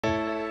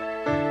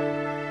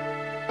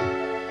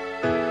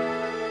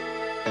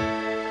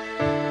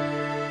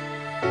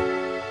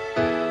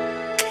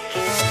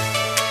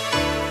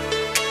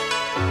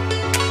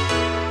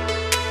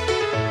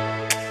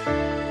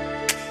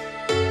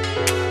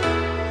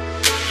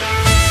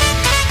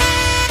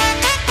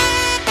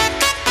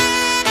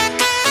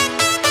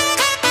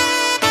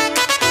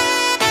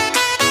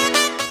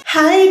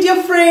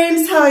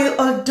how are you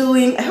all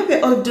doing? I hope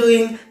you're all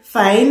doing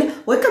fine.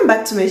 Welcome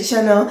back to my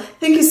channel.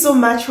 Thank you so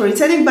much for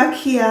returning back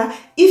here.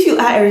 If you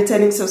are a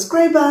returning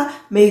subscriber,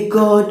 may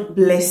God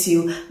bless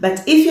you.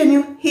 But if you're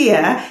new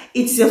here,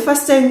 it's your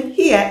first time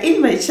here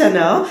in my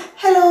channel,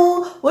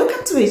 hello,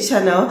 welcome to my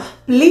channel.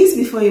 Please,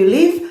 before you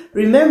leave,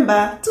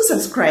 remember to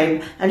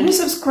subscribe, and when you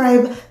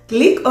subscribe,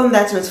 click on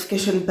that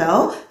notification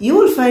bell. You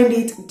will find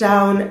it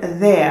down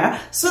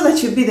there so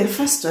that you'll be the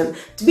first one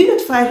to be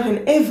notified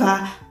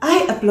whenever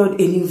I upload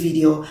a new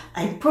video.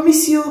 I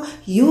promise you,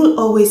 you will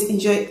always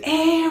enjoy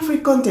every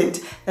content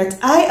that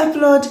I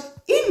upload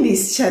in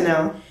this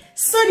channel.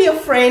 So dear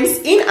friends,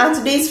 in our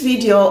today's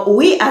video,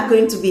 we are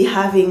going to be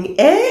having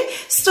a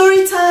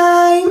story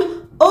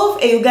time of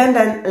a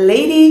Ugandan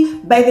lady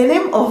by the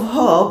name of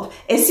Hope,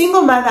 a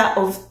single mother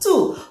of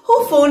two,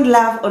 who found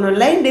love on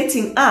online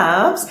dating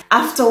apps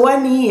after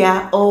 1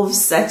 year of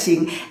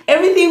searching.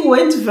 Everything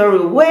went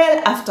very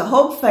well after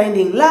Hope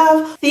finding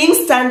love.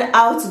 Things turned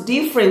out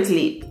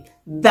differently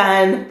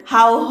than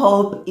how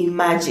Hope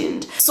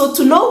imagined. So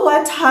to know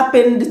what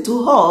happened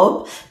to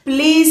Hope,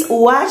 please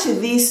watch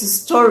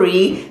this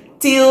story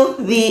till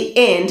the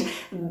end.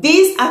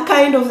 These are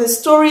kind of the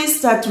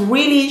stories that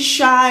really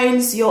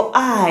shines your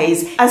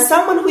eyes as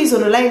someone who is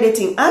on online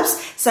dating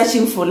apps,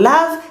 searching for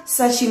love,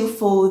 searching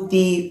for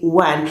the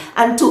one.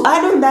 And to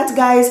add on that,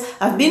 guys,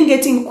 I've been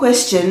getting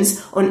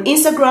questions on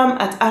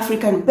Instagram at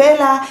African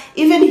Bella,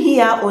 even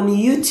here on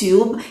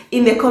YouTube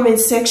in the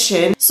comment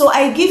section. So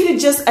I give you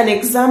just an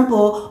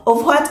example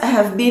of what I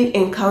have been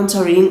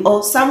encountering,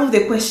 or some of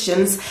the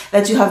questions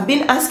that you have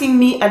been asking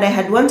me, and I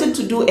had wanted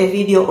to do a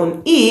video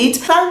on it.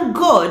 Thank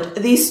God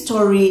this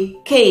story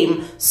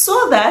came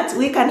so that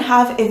we can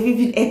have a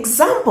vivid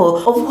example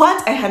of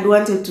what I had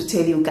wanted to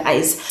tell you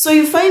guys. So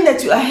you find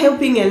that you are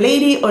helping a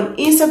lady on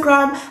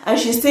Instagram and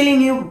she's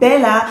telling you,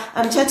 Bella,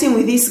 I'm chatting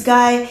with this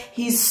guy,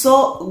 he's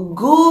so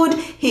good,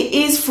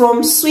 he is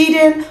from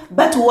Sweden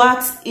but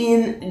works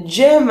in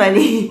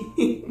Germany.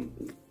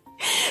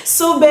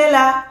 So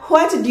Bella,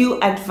 what do you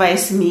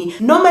advise me?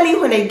 Normally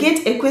when I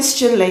get a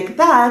question like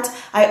that,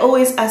 I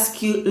always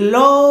ask you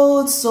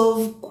lots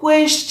of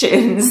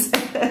questions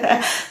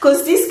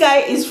because this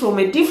guy is from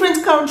a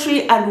different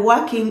country and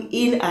working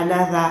in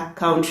another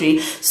country.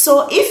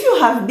 So if you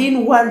have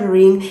been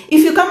wondering,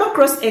 if you come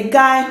across a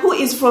guy who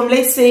is from,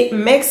 let's say,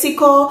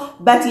 Mexico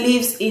but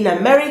lives in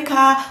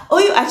America,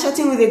 or you are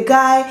chatting with a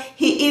guy,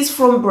 he is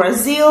from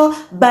Brazil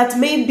but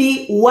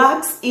maybe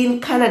works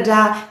in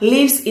Canada,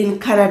 lives in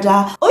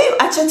Canada, or you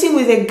are chatting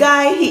with a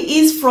guy, he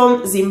is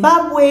from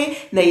Zimbabwe,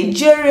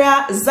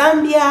 Nigeria,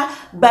 Zambia,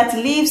 but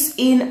lives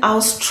in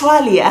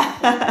Australia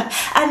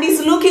and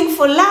is looking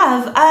for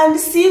love and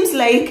seems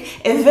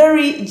like a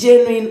very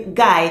genuine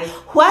guy.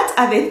 What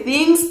are the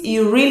things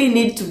you really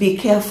need to be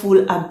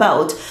careful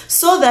about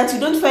so that you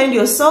don't find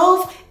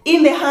yourself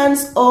in the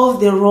hands of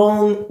the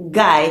wrong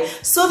guy,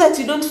 so that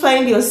you don't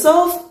find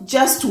yourself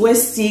just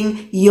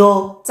wasting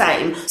your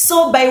time?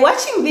 So by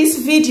watching this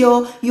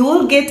video, you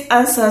will get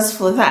answers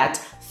for that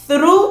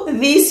through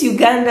this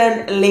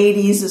Ugandan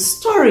lady's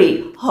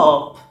story,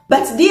 Hope.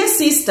 But dear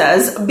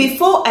sisters,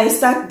 before I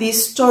start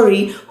this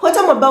story, what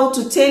I'm about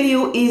to tell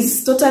you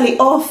is totally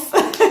off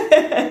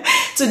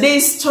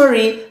today's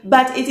story,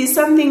 but it is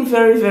something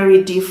very,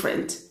 very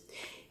different.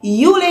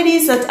 You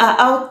ladies that are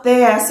out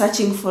there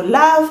searching for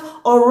love,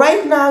 or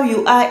right now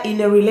you are in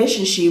a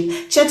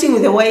relationship, chatting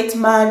with a white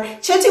man,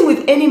 chatting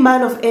with any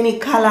man of any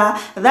color,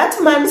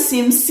 that man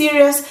seems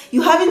serious,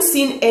 you haven't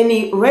seen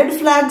any red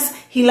flags,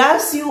 he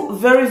loves you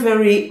very,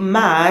 very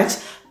much,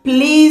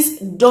 please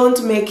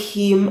don't make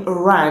him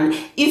run.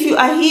 If you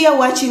are here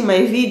watching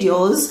my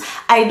videos,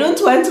 I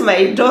don't want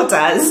my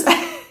daughters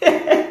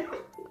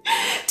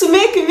to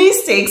make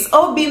mistakes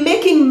or be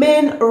making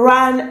men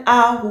run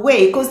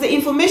away, because the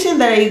information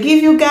that I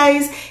give you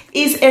guys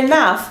is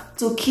enough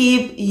to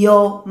keep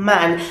your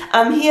man.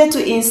 I'm here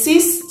to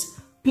insist,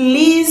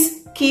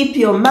 please keep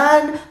your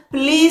man,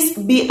 please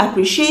be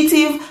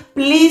appreciative,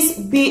 please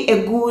be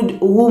a good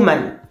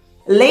woman.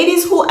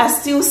 Ladies who are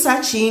still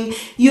searching,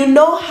 you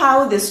know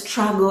how the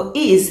struggle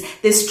is.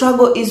 The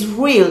struggle is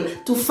real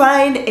to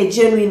find a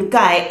genuine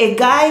guy, a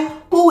guy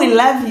who will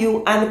love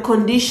you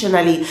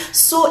unconditionally.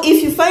 So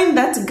if you find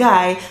that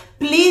guy,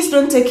 please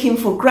don't take him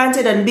for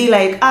granted and be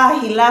like, ah,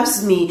 he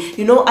loves me,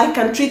 you know, I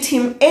can treat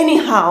him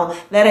anyhow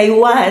that I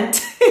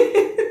want.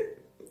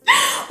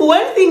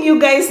 One thing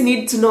you guys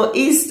need to know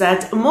is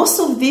that most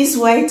of these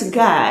white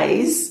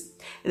guys,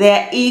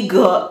 their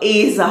ego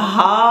is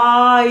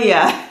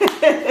higher.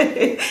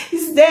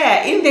 It's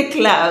there in the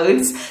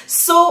clouds.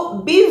 So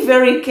be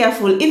very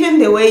careful, even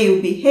the way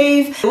you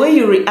behave, the way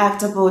you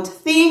react about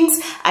things.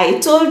 I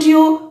told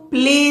you,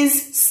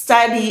 please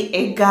study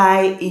a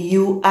guy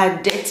you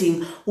are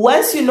dating.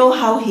 Once you know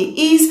how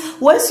he is,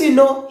 once you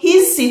know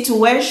his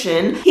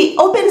situation, he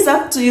opens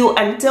up to you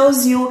and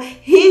tells you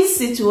his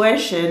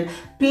situation,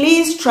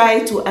 please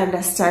try to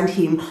understand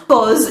him,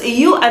 because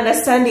you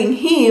understanding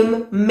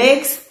him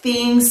makes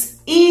things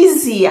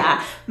easier.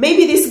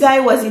 Maybe this guy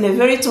was in a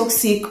very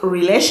toxic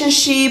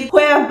relationship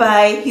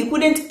whereby he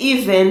couldn't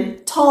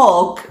even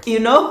talk, you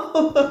know.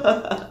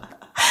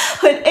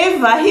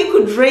 Whenever he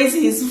could raise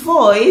his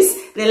voice,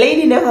 the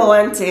lady never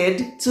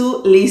wanted to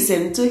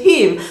listen to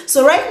him.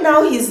 So right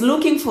now he's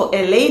looking for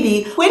a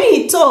lady. When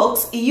he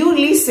talks, you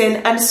listen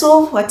and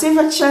solve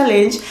whatever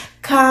challenge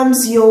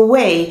comes your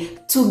way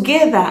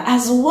together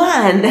as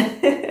one,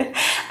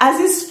 as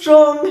a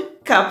strong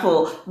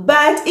couple.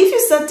 But if you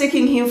start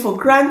taking him for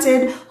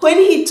granted, when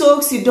he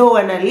talks, you don't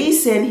want to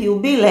listen, he'll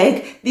be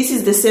like, this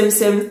is the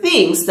same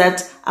things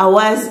that I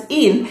was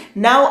in.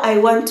 Now I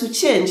want to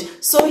change.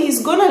 So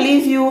he's gonna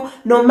leave you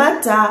no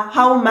matter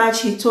how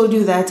much he told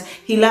you that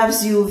he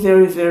loves you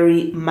very,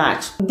 very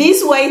much.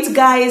 These white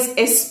guys,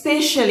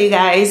 especially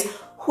guys,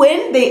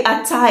 when they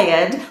are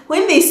tired,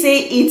 when they say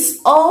it's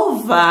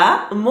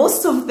over,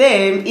 most of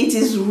them, it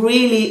is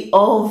really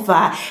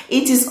over.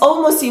 It is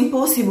almost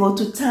impossible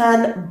to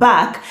turn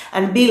back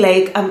and be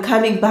like, I'm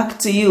coming back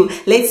to you.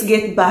 Let's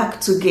get back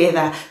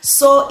together.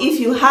 So if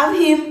you have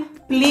him,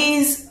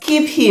 please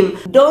keep him.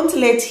 Don't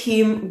let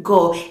him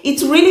go.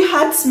 It really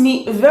hurts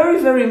me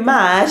very, very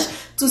much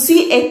to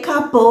see a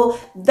couple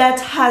that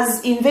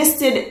has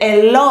invested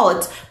a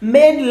lot,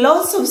 made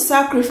lots of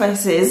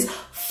sacrifices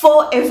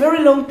for a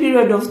very long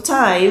period of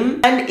time,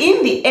 and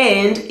in the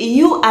end,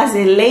 you as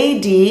a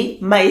lady,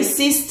 my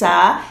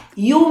sister,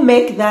 you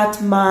make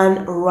that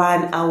man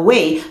run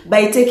away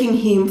by taking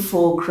him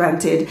for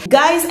granted.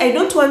 Guys, I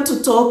don't want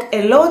to talk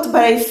a lot,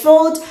 but I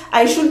thought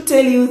I should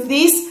tell you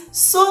this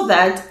so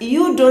that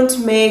you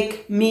don't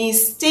make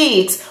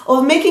mistakes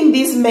of making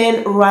these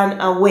men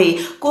run away.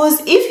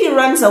 Because if he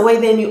runs away,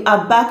 then you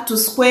are back to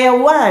square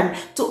one,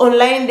 to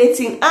online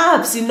dating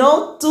apps, you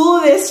know,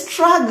 to the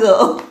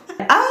struggle.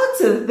 Out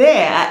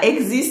there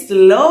exist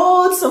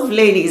lots of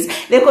ladies.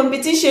 The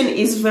competition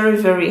is very,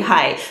 very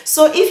high.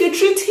 So if you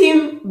treat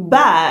him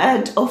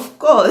bad, of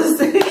course,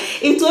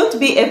 it won't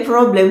be a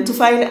problem to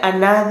find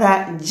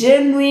another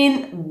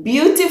genuine,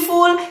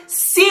 beautiful,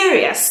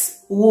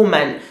 serious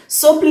woman.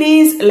 So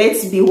please,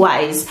 let's be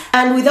wise.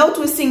 And without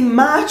wasting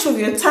much of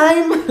your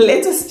time,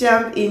 let us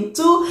jump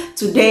into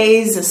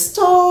today's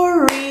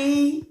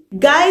story.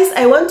 Guys,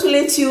 I want to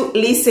let you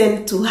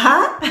listen to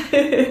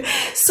her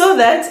so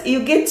that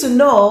you get to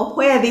know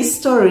where this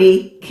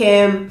story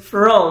came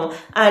from.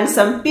 And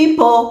some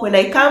people, when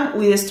I come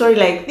with a story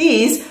like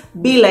this,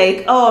 be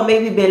like, oh,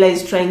 maybe Bella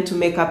is trying to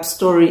make up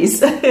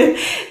stories.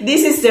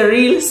 This is the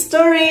real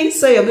story,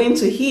 so you're going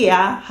to hear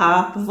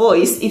her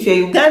voice. If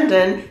you're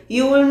Ugandan,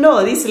 you will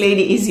know this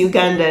lady is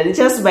Ugandan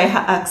just by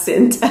her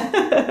accent.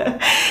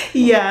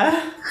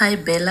 Yeah. Hi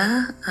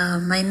Bella,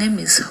 my name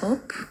is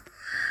Hope.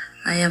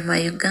 I am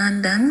a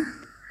Ugandan.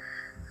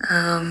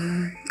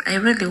 I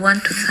really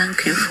want to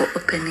thank you for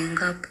opening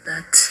up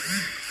that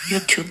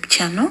YouTube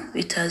channel.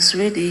 It has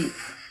really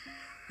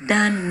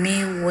done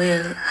me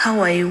well.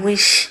 How I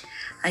wish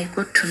I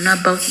got to know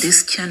about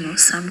this channel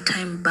some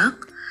time back.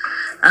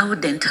 I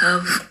wouldn't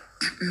have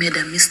made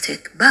a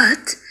mistake,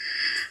 but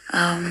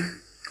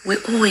we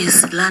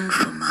always learn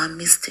from our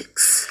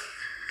mistakes.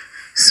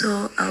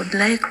 So I would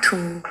like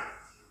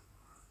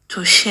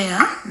to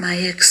share my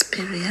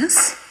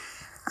experience,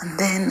 and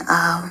then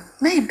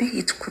maybe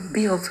it could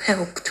be of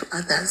help to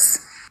others.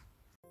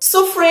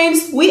 So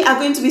friends, we are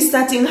going to be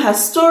starting her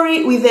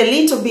story with a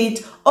little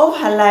bit of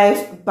her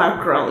life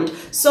background.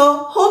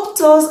 So Hope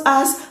tells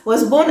us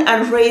was born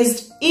and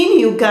raised in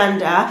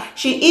Uganda.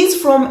 She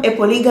is from a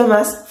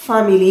polygamous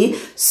family.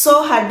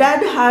 So her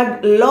dad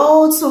had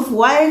lots of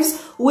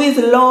wives with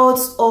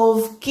lots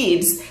of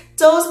kids.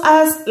 Tells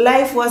us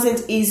life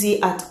wasn't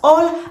easy at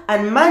all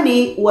and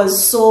money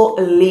was so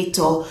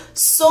little.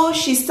 So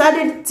she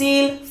studied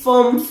till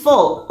Form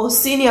 4 or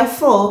Senior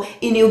 4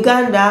 in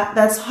Uganda.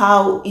 That's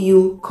how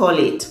you call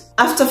it.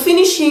 After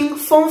finishing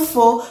Form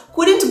 4,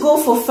 couldn't go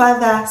for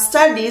further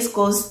studies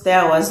because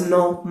there was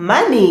no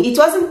money. It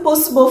wasn't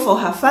possible for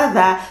her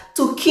father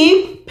to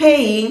keep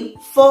paying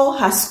for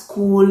her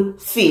school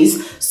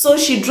fees. So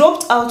she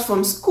dropped out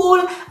from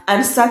school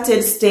and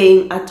started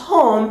staying at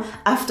home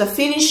after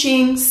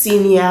finishing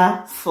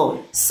Senior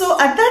 4. So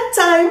at that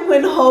time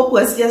when Hope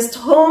was just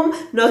home,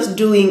 not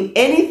doing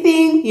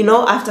anything, you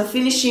know, after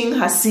finishing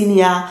her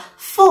Senior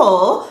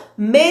 4,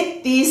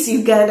 met this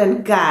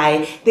Ugandan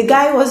guy. The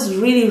guy was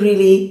really,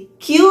 really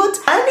cute,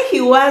 and he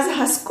was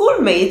her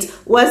schoolmate,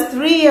 was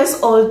 3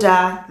 years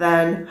older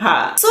than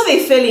her. So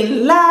they fell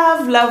in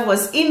love, love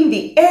was in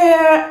the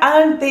air,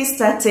 and they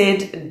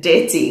started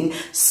dating.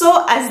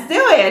 So as they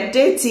were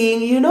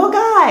dating, you know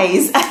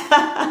guys,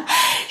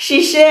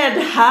 she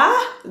shared her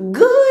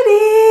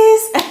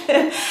goodies.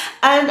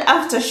 And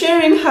after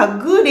sharing her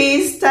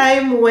goodies,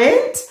 time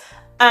went,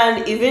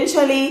 and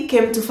eventually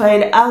came to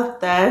find out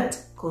that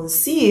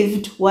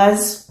conceived,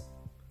 was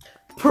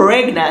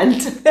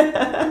pregnant.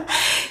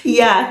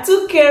 Yeah,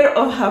 took care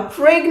of her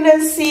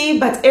pregnancy,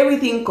 but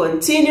everything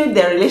continued.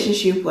 The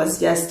relationship was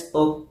just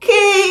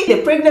okay.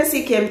 The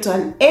pregnancy came to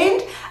an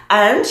end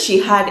and she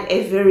had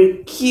a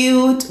very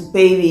cute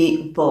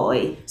baby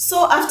boy.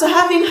 So after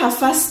having her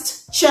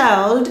first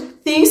child,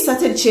 things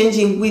started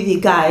changing with the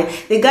guy.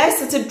 The guy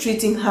started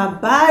treating her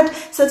bad,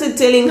 started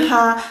telling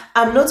her,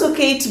 I'm not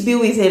okay to be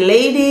with a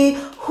lady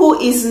who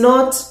is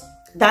not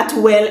that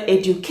well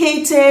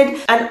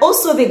educated. And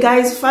also the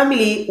guy's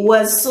family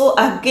was so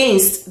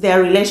against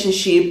their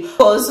relationship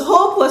because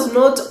Hope was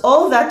not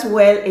all that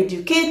well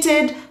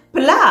educated,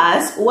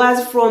 plus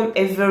was from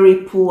a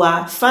very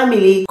poor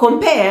family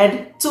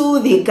compared to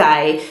the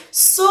guy.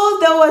 So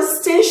there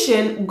was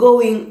tension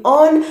going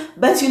on,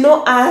 but you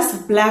know,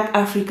 as Black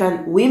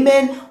African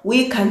women,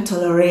 we can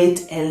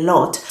tolerate a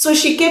lot. So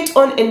she kept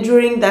on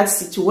enduring that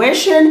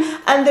situation,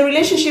 and the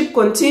relationship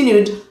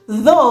continued,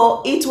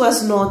 though it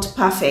was not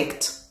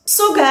perfect.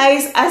 So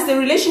guys, as the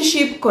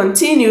relationship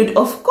continued,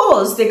 of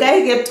course, the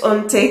guy kept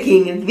on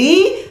taking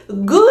the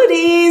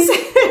goodies.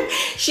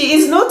 She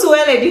is not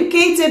well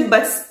educated,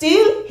 but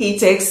still he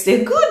takes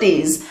the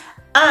goodies.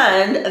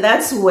 And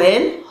that's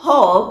when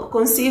Hope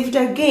conceived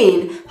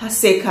again her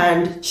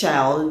second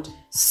child.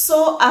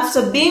 So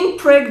after being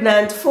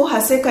pregnant for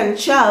her second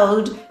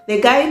child,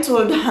 the guy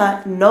told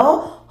her,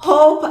 no,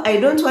 Hope, I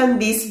don't want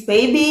this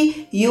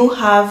baby, you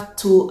have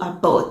to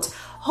abort.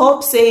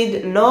 Hope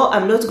said, no,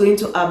 I'm not going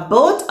to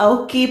abort,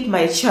 I'll keep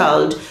my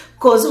child.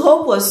 Because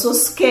Hope was so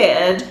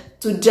scared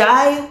to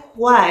die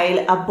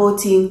while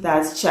aborting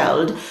that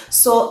child.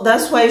 So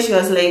that's why she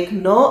was like,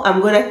 no,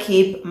 I'm gonna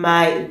keep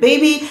my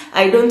baby.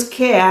 I don't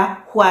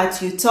care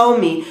what you tell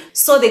me.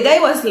 So the guy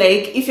was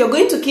like, if you're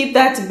going to keep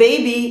that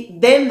baby,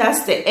 then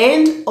that's the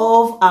end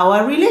of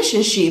our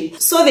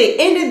relationship. So they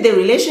ended the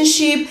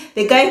relationship.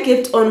 The guy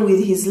kept on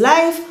with his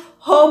life.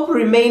 Hope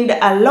remained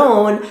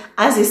alone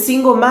as a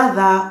single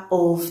mother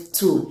of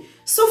 2.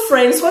 So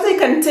friends, what I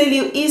can tell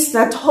you is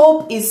that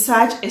Hope is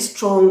such a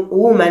strong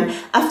woman.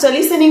 After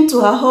listening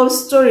to her whole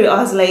story,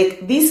 I was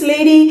like, this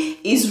lady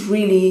is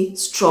really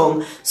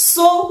strong.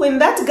 So when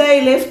that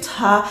guy left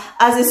her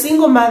as a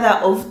single mother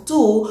of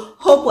 2,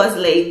 Hope was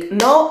like,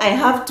 no, I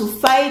have to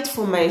fight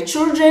for my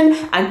children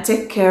and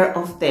take care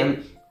of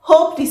them.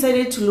 Hope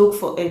decided to look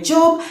for a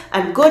job,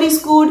 and God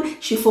is good.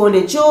 She found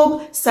a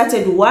job,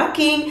 started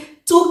working,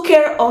 took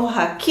care of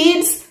her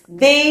kids.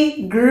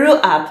 They grew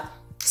up.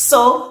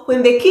 So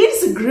when the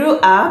kids grew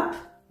up,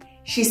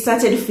 she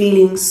started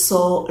feeling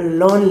so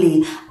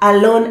lonely,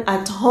 alone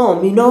at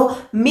home, you know,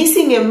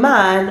 missing a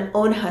man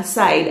on her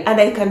side. And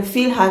I can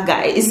feel her,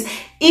 guys.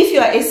 If you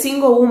are a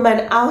single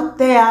woman out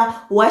there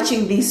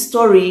watching this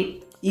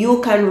story,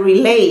 you can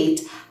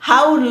relate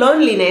how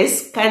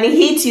loneliness can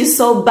hit you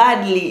so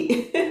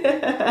badly.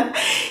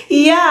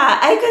 Yeah,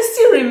 I can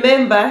still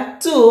remember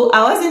too,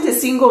 I wasn't a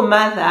single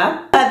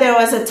mother, but there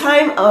was a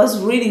time I was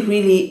really,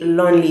 really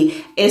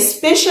lonely,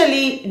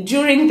 especially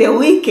during the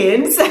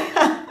weekends.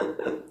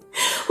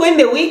 When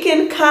the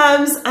weekend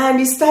comes and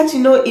you start,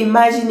 you know,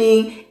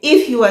 imagining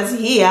if he was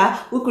here,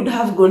 we could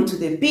have gone to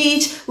the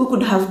beach, we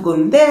could have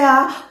gone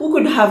there, we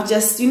could have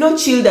just, you know,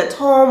 chilled at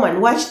home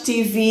and watched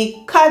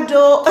TV,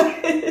 cuddle.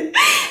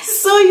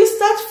 So you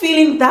start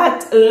feeling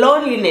that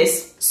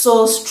loneliness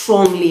so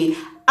strongly.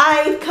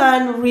 I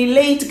can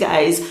relate,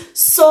 guys.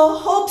 So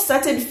Hope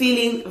started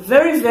feeling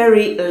very,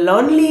 very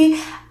lonely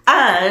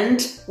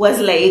and was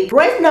like,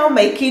 right now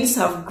my kids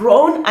have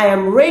grown, I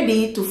am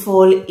ready to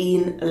fall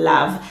in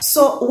love.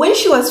 So when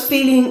she was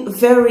feeling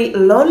very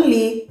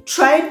lonely,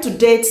 tried to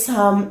date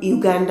some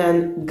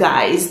Ugandan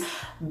guys.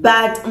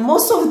 But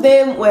most of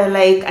them were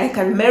like, I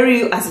can marry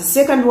you as a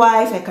second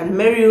wife, I can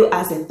marry you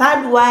as a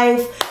third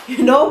wife,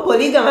 you know,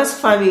 polygamous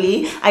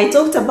family. I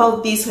talked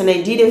about this when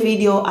I did a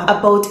video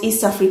about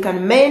East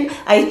African men.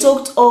 I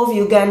talked of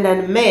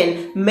Ugandan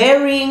men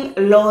marrying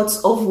lots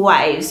of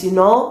wives, you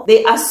know.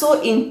 They are so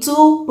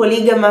into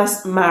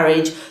polygamous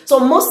marriage. So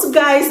most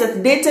guys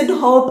that dated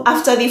Hope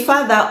after the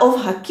father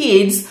of her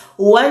kids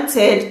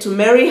wanted to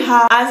marry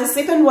her as a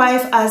second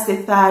wife, as the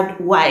third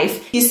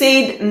wife. He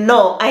said,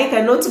 no, I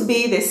cannot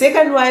be the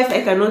second wife,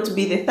 I cannot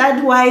be the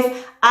third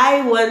wife.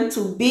 I want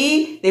to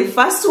be the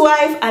first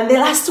wife and the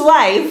last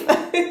wife.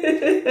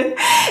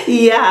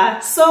 Yeah,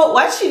 so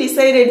what she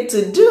decided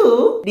to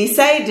do,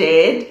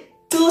 decided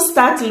to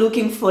start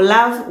looking for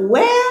love.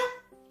 Where?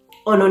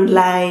 On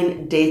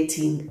online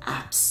dating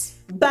apps.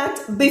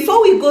 But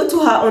before we go to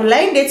her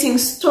online dating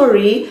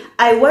story,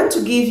 I want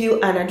to give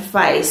you an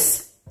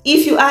advice.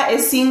 If you are a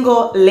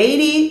single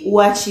lady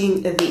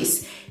watching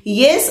this,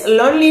 yes,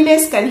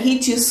 loneliness can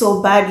hit you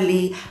so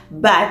badly,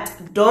 but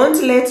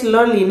don't let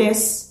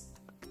loneliness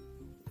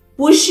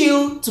push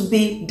you to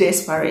be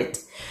desperate.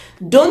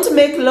 Don't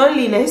make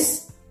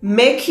loneliness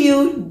make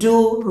you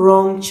do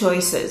wrong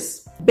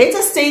choices.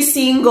 Better stay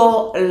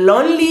single,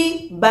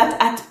 lonely, but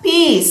at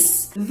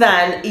peace,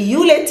 than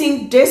you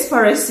letting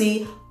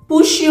desperation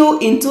push you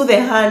into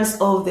the hands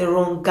of the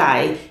wrong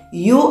guy.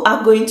 You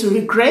are going to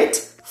regret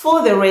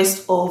for the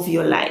rest of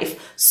your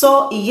life.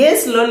 So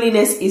yes,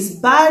 loneliness is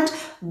bad,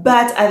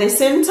 but at the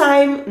same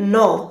time,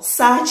 no,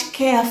 search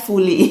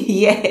carefully.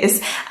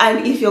 Yes,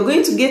 and if you're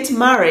going to get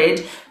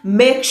married,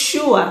 make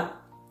sure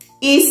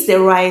it's the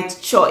right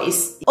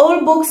choice.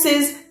 All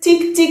boxes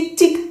tick, tick,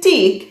 tick,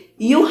 tick,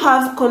 you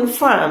have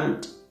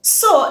confirmed.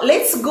 So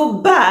let's go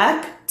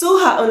back to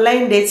her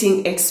online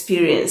dating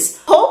experience.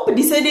 Hope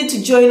decided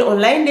to join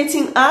online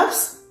dating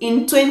apps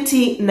in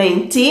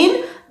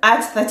 2019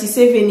 at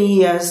 37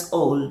 years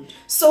old.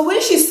 So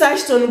when she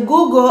searched on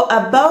Google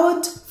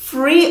about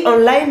free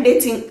online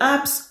dating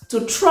apps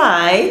to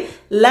try,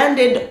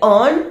 landed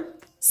on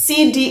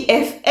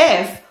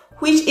CDFF,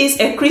 which is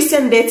a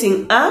Christian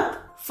dating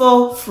app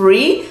for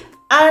free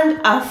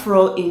and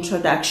Afro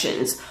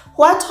introductions.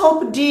 What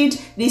Hope did,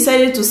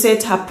 decided to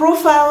set her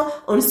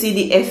profile on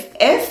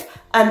CDFF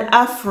and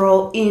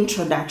Afro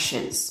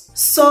introductions.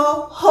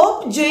 So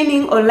Hope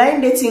joining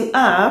online dating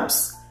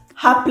apps,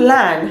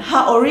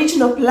 her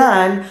original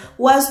plan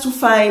was to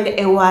find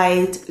a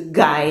white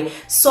guy.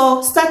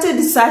 So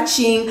started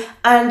searching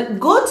and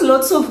got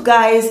lots of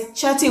guys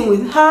chatting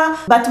with her,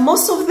 but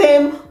most of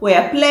them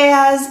were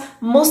players,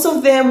 most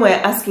of them were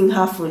asking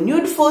her for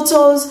nude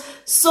photos,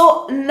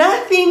 so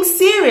nothing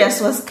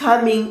serious was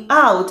coming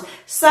out.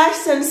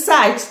 Searched and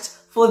searched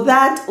for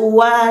that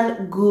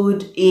 1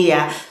 good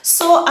year.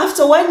 So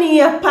after 1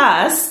 year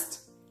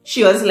passed,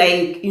 she was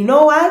like, you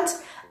know what?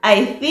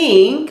 I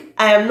think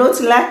I am not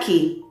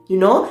lucky,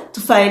 to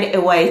find a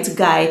white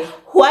guy.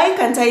 Why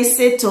can't I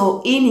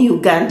settle in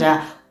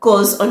Uganda?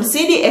 Because on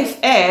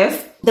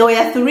CDFF, there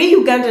were 3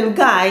 Ugandan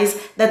guys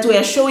that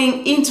were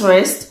showing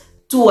interest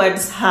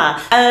towards her.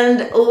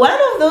 And one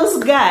of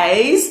those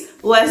guys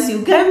was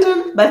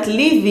Ugandan but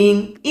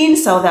living in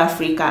South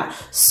Africa.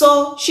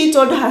 So she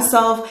told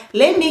herself,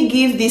 let me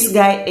give this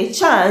guy a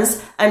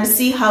chance and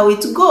see how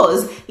it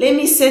goes. Let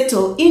me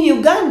settle in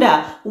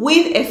Uganda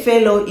with a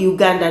fellow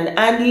Ugandan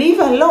and leave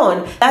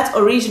alone that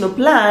original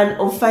plan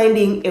of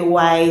finding a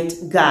white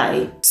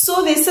guy.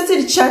 So they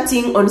started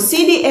chatting on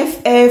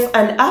CDFF,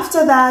 and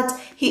after that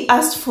he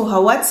asked for her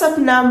WhatsApp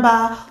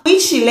number,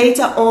 which she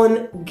later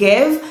on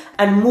gave,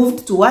 and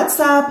moved to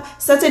WhatsApp,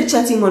 started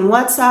chatting on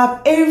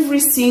WhatsApp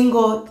every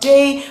single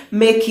day,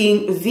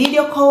 making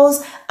video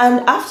calls.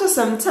 And after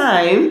some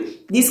time,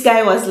 this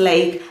guy was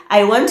like,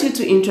 I want you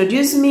to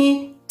introduce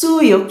me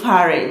to your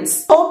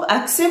parents. Hope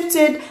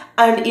accepted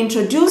and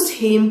introduced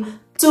him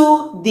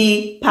to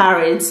the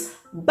parents,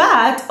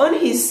 but on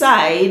his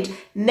side,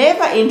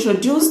 never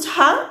introduced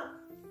her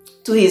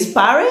to his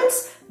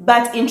parents,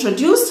 but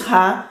introduced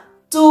her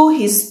to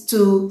his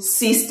 2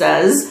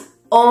 sisters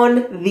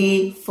on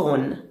the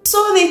phone.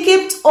 So they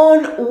kept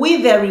on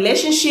with their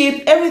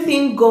relationship,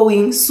 everything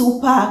going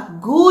super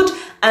good.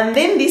 And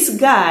then this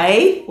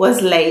guy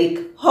was like,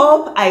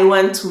 Hope, I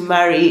want to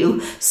marry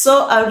you.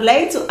 So I would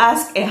like to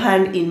ask a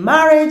hand in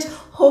marriage.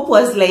 Hope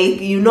was like,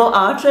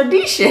 our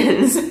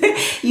traditions.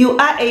 You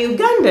are a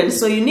Ugandan,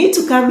 so you need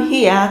to come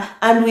here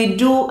and we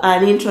do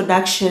an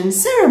introduction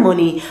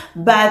ceremony.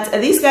 But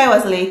this guy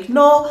was like,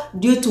 no,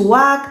 due to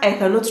work, I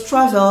cannot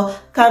travel.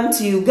 Come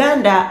to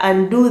Uganda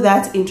and do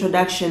that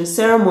introduction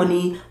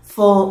ceremony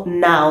for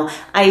now.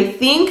 I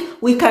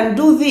think we can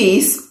do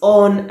this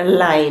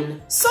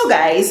online. So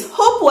guys,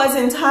 Hope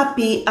wasn't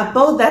happy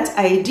about that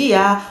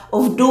idea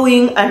of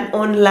doing an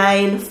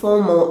online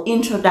formal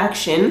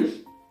introduction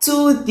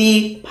to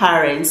the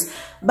parents,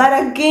 but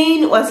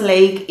again was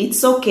like,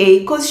 it's okay,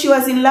 because she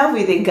was in love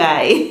with a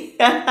guy.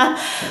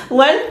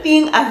 One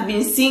thing I've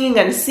been singing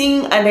and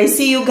I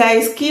see you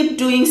guys keep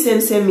doing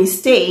same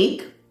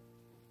mistake,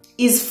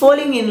 is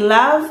falling in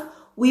love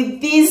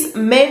with these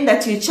men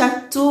that you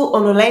chat to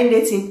on online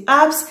dating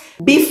apps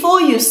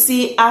before you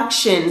see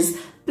actions.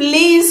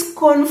 Please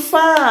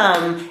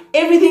confirm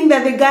everything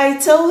that the guy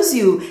tells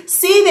you.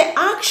 See the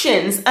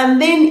actions and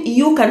then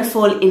you can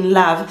fall in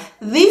love.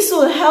 This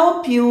will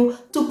help you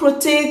to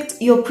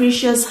protect your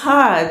precious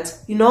heart,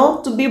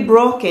 to be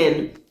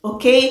broken.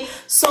 Okay,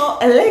 so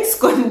let's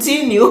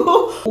continue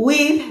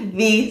with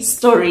the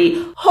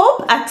story.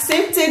 Hope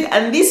accepted,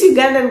 and this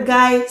Ugandan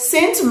guy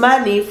sent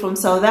money from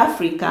South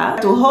Africa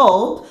to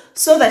Hope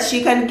so that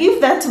she can give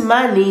that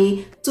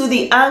money to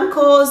the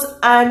uncles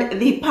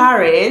and the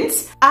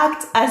parents,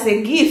 act as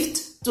a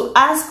gift to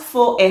ask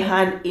for a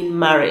hand in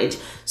marriage.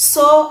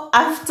 So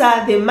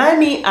after the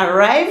money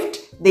arrived,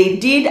 they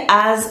did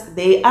as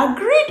they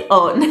agreed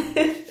on.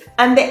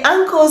 And the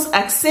uncles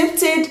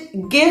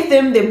accepted, gave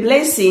them the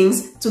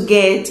blessings to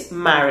get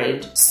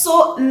married.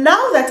 So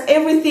now that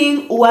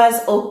everything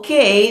was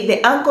okay,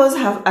 the uncles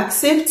have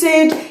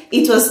accepted,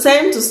 it was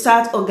time to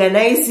start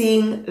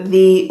organizing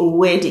the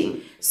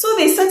wedding. So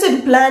they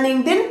started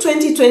planning. Then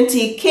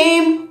 2020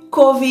 came,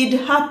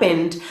 COVID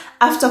happened.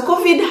 After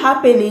COVID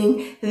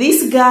happening,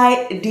 this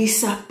guy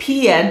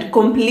disappeared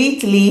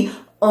completely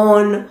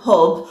on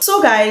Hope.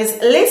 So guys,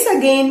 let's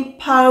again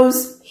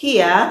pause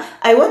here.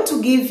 I want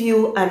to give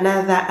you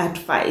another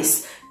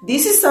advice.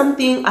 This is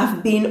something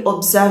I've been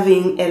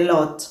observing a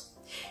lot.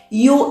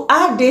 You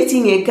are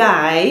dating a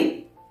guy,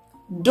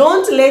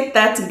 don't let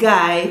that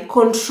guy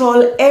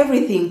control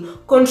everything,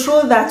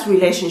 control that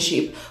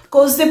relationship.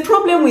 Because the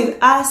problem with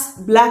us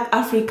Black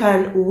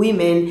African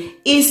women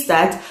is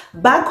that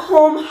back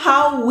home,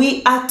 how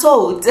we are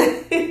taught,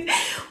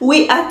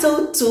 we are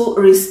taught to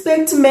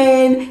respect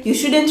men, you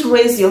shouldn't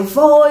raise your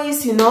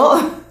voice,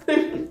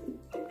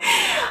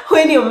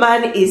 when your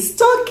man is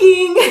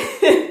talking,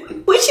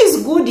 which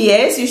is good,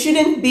 yes, you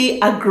shouldn't be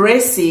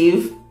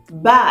aggressive,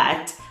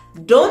 but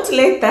don't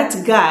let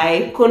that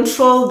guy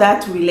control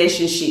that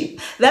relationship.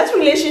 That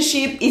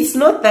relationship, it's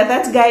not that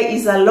that guy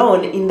is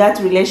alone in that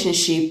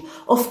relationship.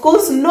 Of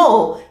course,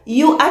 no,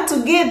 you are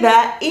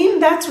together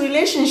in that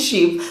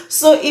relationship.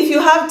 So if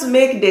you have to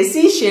make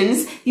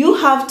decisions, you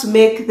have to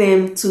make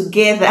them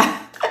together.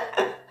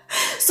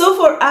 So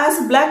for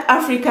us Black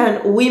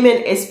African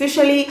women,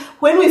 especially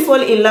when we fall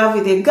in love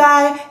with a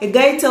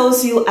guy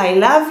tells you I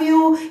love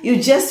you,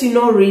 you just,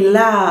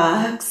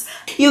 relax.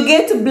 You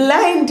get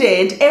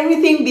blinded.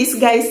 Everything this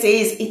guy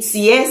says, it's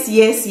yes,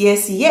 yes,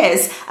 yes,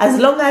 yes. As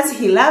long as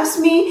he loves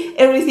me,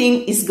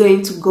 everything is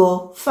going to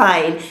go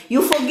fine.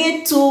 You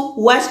forget to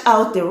watch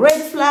out the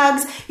red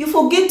flags. You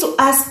forget to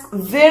ask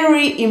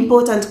very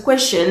important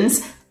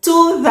questions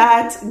to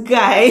that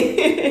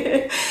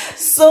guy.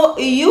 So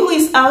you who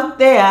is out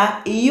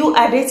there, you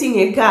are dating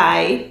a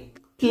guy,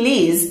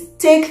 please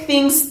take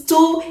things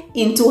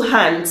into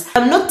hands.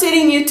 I'm not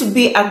telling you to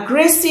be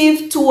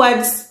aggressive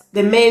towards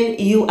the men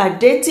you are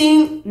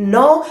dating.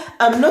 No,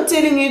 I'm not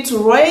telling you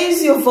to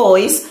raise your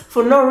voice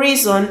for no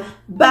reason,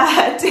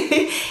 but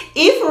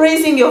if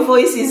raising your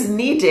voice is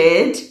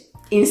needed,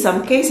 in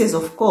some cases,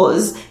 of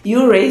course,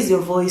 you raise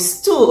your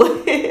voice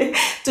too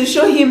to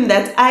show him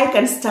that I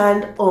can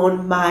stand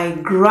on my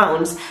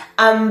grounds.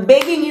 I'm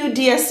begging you,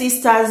 dear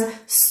sisters,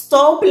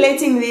 stop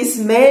letting these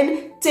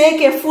men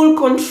take a full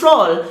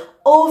control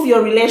of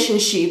your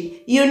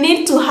relationship. You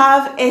need to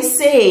have a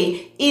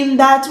say in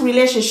that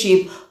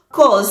relationship.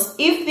 Because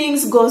if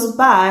things goes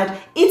bad,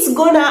 it's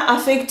gonna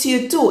affect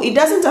you too. It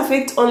doesn't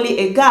affect only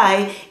a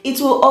guy, it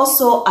will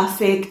also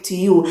affect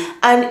you.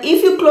 And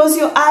if you close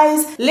your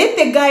eyes, let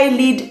the guy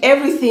lead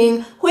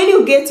everything, when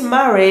you get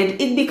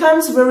married, it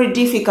becomes very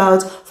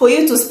difficult for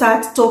you to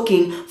start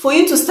talking, for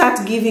you to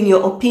start giving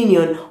your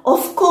opinion.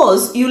 Of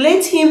course, you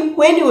let him,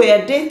 when you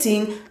were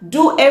dating,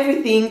 do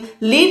everything,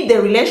 lead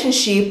the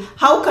relationship.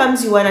 How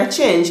comes you wanna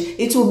change?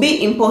 It will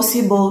be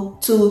impossible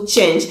to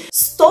change.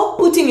 Stop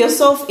putting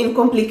yourself in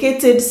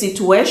complicated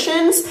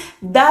situations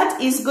that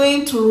is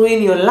going to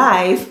ruin your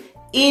life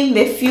in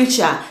the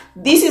future.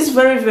 This is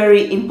very,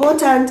 very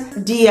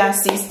important, dear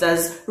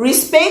sisters.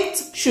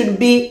 Respect should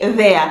be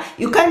there.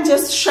 You can't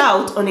just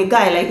shout on a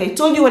guy. Like I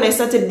told you when I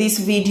started this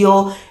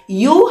video,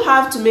 you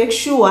have to make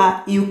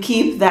sure you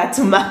keep that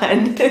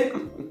man.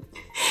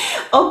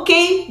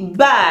 Okay,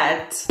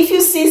 but if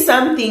you see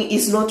something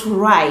is not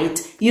right,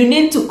 you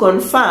need to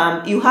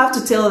confirm. You have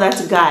to tell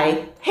that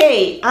guy,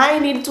 hey, I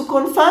need to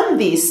confirm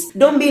this.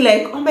 Don't be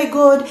like, oh my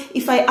God,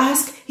 if I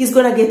ask, he's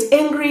gonna get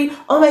angry.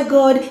 Oh my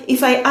God,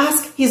 if I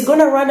ask, he's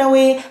gonna run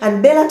away.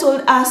 And Bella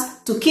told us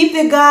to keep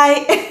the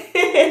guy.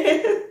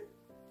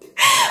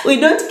 We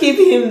don't keep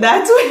him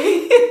that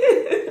way.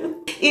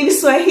 In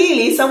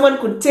Swahili, someone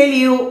could tell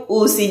you,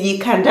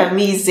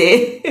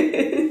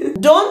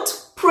 usijikandamize. Don't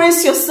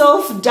press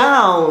yourself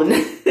down.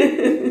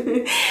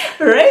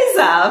 Raise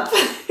up.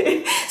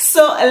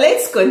 So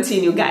let's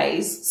continue,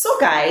 guys. So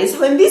guys,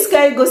 when this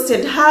guy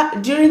ghosted her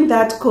during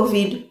that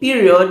COVID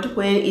period,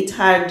 when it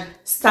had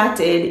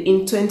started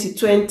in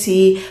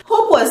 2020,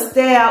 Hope was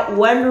there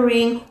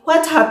wondering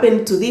what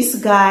happened to this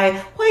guy.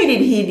 Why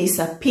did he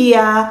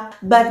disappear?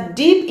 But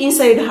deep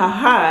inside her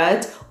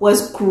heart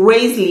was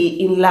crazily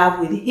in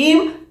love with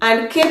him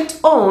and kept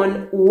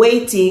on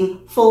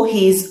waiting for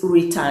his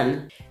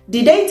return.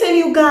 Did I tell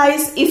you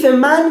guys, if a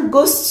man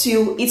ghosts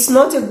you, it's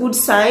not a good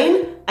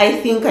sign? I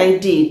think I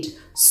did.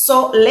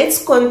 So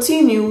let's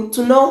continue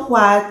to know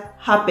what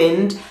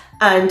happened,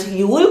 and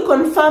you will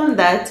confirm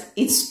that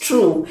it's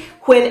true.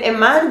 When a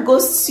man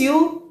ghosts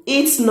you,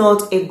 it's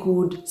not a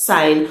good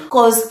sign.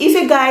 Because if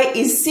a guy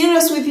is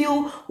serious with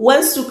you,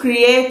 wants to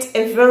create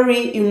a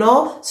very,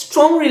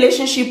 strong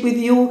relationship with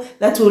you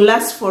that will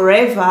last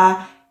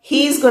forever,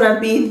 he's gonna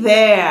be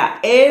there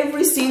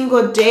every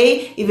single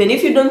day. Even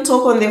if you don't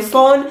talk on the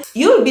phone,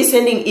 you'll be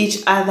sending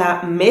each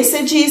other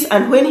messages,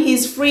 and when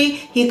he's free,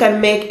 he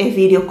can make a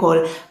video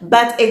call.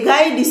 But a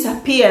guy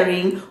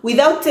disappearing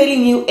without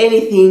telling you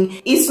anything,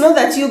 it's not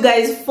that you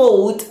guys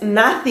fought,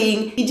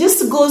 nothing. He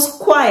just goes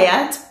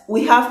quiet.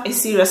 We have a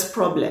serious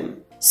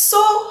problem.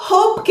 So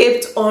Hope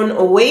kept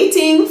on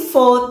waiting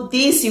for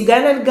this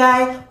Ugandan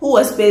guy who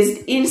was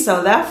based in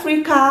South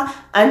Africa,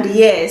 and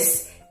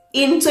yes,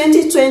 in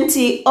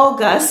 2020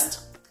 August,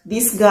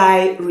 this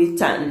guy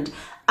returned.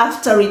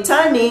 After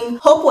returning,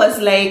 Hope was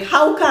like,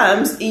 how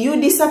comes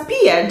you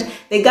disappeared?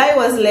 The guy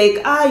was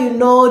like,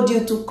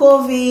 due to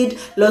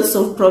COVID, lots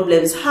of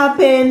problems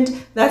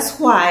happened. That's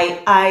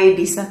why I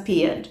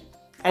disappeared.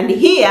 And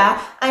here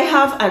I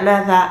have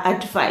another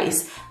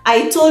advice.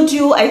 I told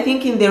you, I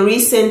think in the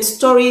recent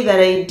story that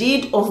I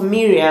did of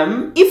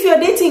Miriam, if you're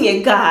dating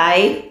a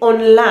guy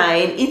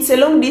online, it's a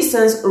long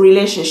distance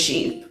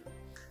relationship.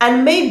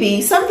 And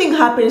maybe something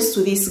happens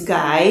to this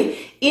guy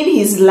in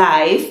his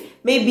life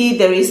maybe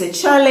there is a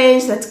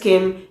challenge that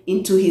came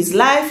into his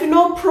life. You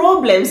know,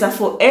 problems are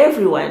for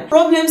everyone.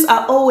 Problems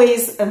are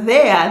always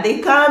there. They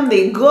come,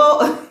 they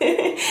go.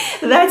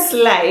 That's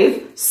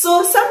life.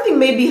 So something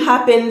maybe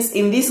happens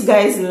in this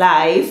guy's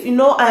life, you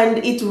know, and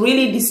it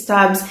really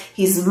disturbs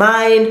his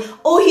mind,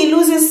 or he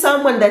loses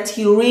someone that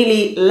he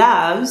really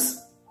loves.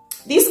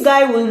 This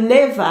guy will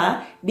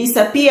never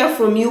disappear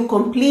from you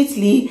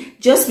completely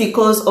just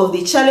because of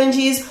the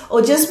challenges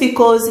or just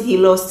because he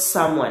lost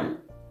someone.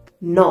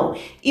 No,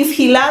 if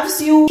he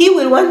loves you, he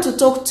will want to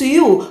talk to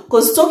you,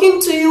 because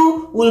talking to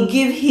you will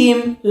give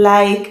him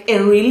like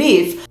a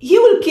relief. He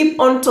will keep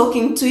on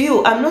talking to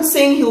you. I'm not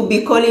saying he'll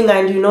be calling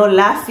and, you know,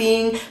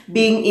 laughing,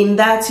 being in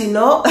that, you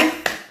know,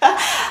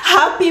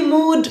 happy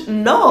mood.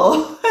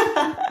 No.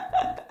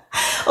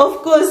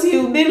 Of course,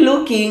 he'll be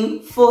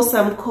looking for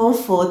some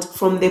comfort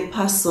from the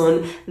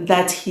person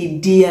that he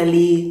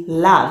dearly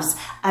loves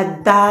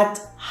at that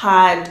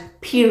hard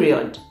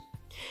period.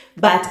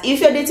 But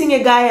if you're dating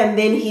a guy and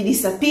then he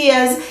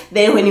disappears,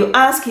 then when you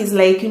ask, he's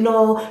like, you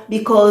know,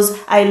 because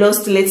I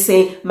lost, let's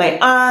say, my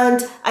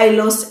aunt, I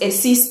lost a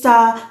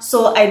sister,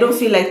 so I don't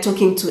feel like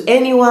talking to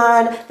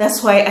anyone.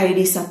 That's why I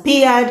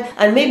disappeared.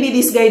 And maybe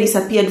this guy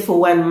disappeared for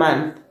 1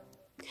 month.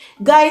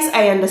 Guys,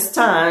 I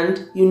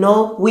understand, you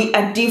know, we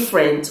are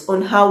different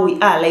on how we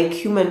are like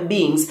human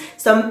beings.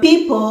 Some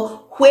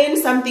people,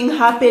 when something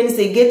happens,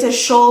 they get a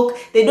shock.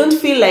 They don't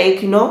feel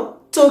like, you know,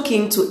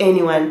 talking to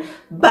anyone.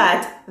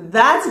 But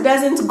that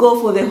doesn't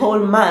go for the whole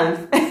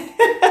month.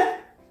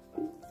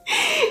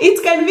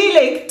 It can be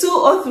like 2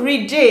 or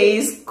 3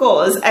 days,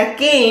 because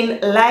again,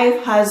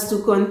 life has to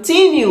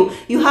continue.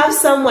 You have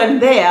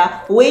someone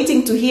there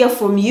waiting to hear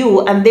from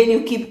you, and then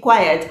you keep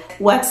quiet.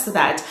 What's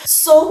that?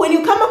 So when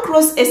you come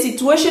across a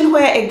situation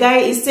where a guy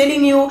is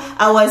telling you,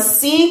 I was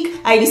sick,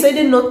 I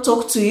decided not to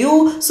talk to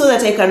you so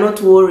that I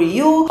cannot worry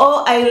you,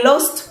 or I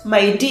lost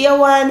my dear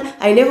one,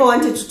 I never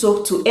wanted to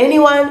talk to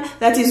anyone,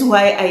 that is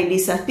why I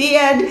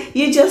disappeared,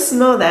 you just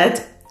know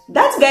that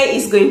that guy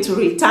is going to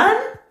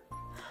return.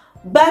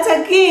 But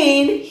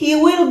again, he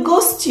will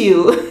ghost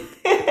you.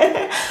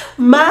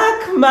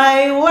 Mark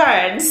my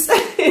words.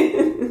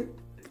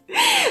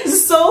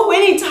 So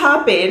when it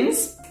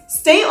happens,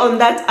 stay on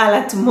that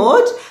alert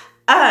mode,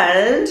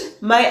 and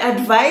my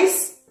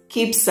advice,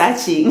 keep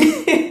searching.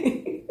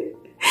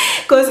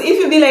 Because if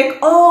you be like,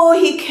 oh,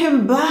 he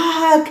came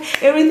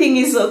back, everything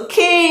is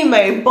okay,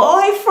 my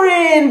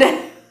boyfriend,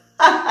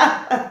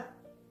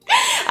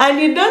 and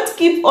you don't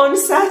keep on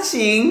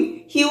searching,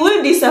 he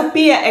will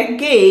disappear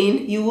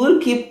again. You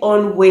will keep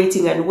on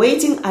waiting and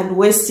waiting and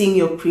wasting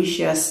your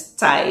precious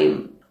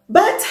time.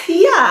 But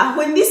yeah,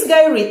 when this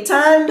guy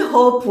returned,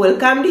 Hope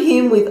welcomed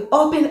him with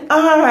open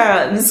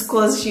arms,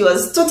 because she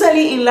was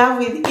totally in love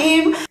with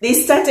him. They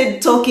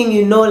started talking,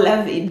 you know,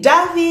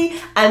 lovey-dovey,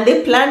 and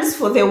the plans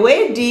for the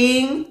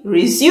wedding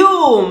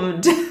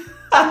resumed.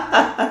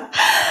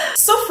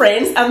 So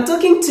friends, I'm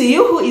talking to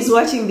you who is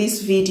watching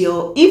this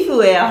video. If you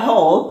were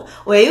Hope,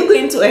 were you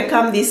going to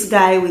welcome this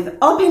guy with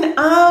open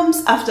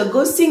arms after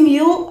ghosting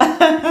you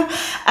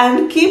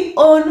and keep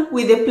on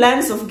with the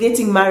plans of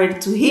getting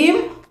married to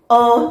him,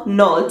 or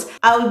not?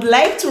 I would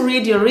like to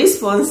read your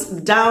response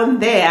down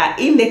there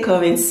in the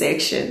comment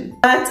section.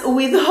 But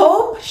with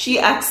Hope, she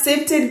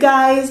accepted,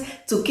 guys,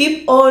 to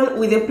keep on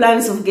with the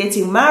plans of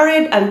getting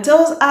married, and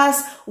tells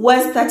us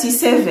was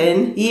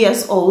 37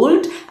 years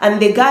old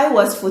and the guy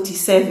was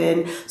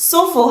 47.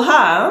 So for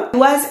her, he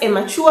was a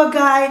mature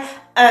guy,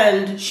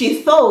 and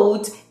she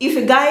thought if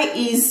a guy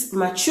is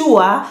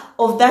mature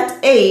of that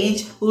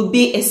age, will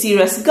be a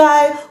serious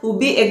guy, will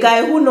be a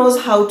guy who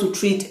knows how to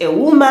treat a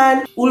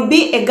woman, will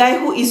be a guy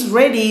who is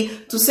ready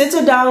to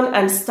settle down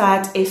and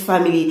start a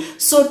family.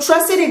 So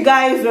trusted a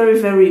guy very,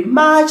 very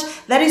much.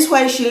 That is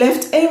why she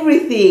left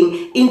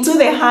everything into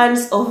the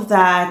hands of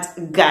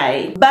that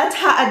guy. But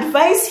her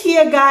advice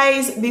here,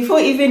 guys, before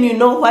even you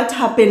know what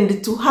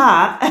happened to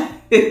her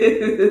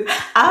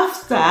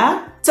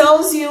after,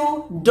 tells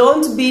you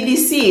don't be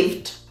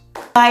deceived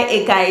by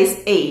a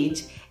guy's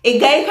age. A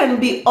guy can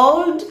be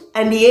old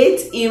and yet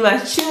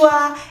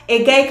immature.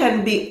 A guy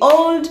can be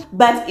old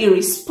but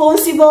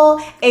irresponsible.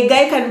 A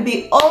guy can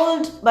be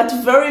old but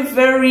very,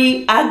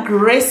 very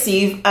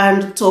aggressive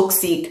and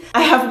toxic.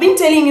 I have been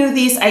telling you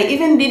this. I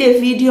even did a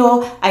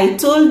video. I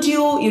told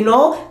you, you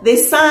know, the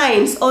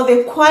signs or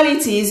the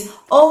qualities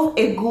of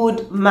a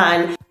good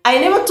man. I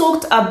never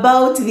talked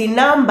about the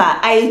number.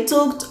 I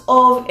talked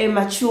of a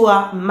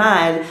mature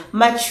man,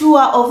 mature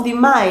of the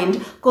mind,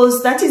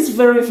 because that is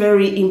very,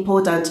 very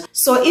important.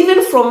 So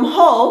even from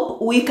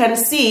Hope, we can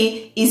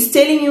see is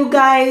telling you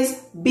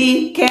guys,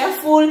 be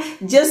careful.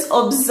 Just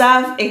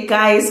observe a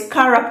guy's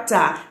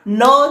character,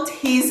 not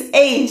his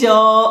age.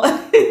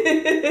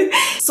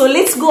 So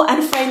let's go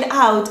and find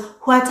out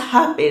what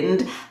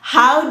happened.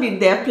 How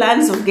did their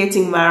plans of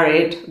getting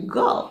married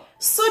go?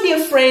 So dear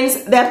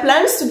friends, their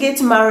plans to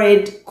get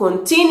married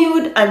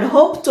continued, and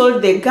Hope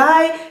told the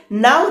guy,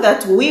 now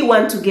that we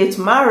want to get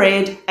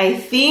married, I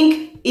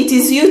think It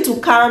is you to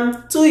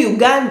come to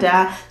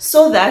Uganda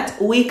so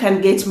that we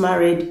can get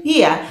married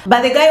here.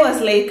 But the guy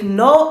was like,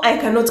 no, I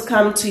cannot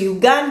come to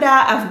Uganda.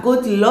 I've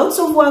got lots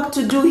of work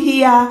to do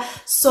here.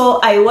 So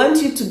I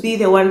want you to be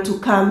the one to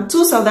come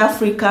to South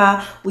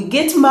Africa. We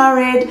get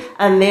married,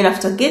 and then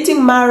after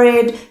getting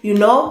married, you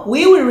know,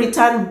 we will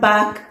return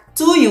back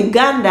to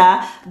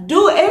Uganda,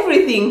 do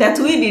everything that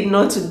we did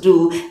not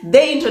do,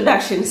 the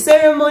introduction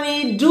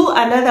ceremony, do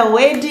another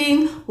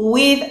wedding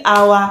with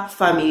our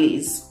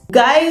families.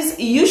 Guys,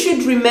 you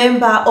should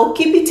remember or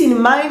keep it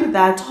in mind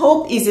that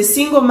Hope is a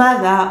single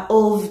mother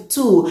of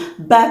 2,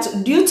 but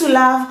due to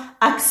love,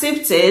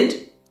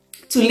 accepted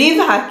to leave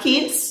her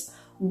kids,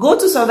 go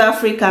to South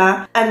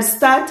Africa and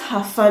start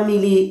her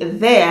family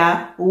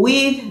there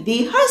with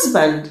the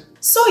husband.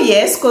 So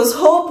yes, because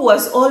Hope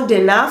was old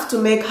enough to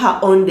make her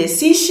own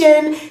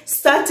decision,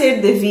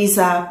 started the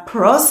visa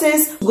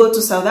process, go to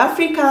South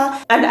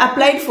Africa and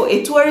applied for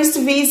a tourist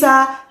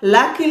visa.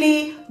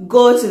 Luckily,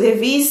 got the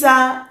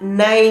visa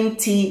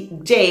 90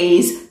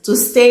 days to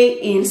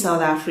stay in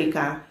South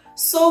Africa.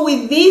 So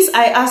with this,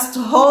 I asked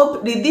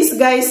Hope, did this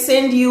guy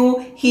send you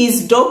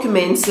his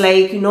documents,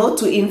 like, you know,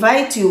 to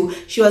invite you?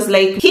 She was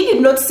like, he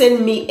did not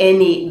send me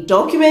any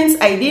documents.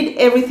 I did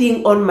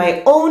everything on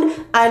my own,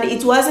 and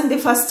it wasn't the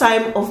first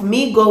time of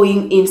me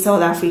going in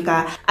South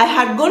Africa. I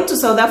had gone to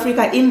South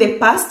Africa in the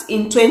past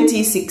in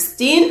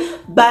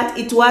 2016, but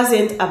it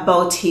wasn't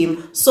about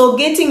him. So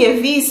getting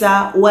a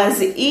visa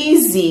was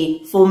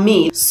easy for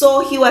me.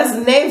 So he was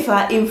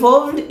never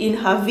involved in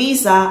her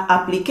visa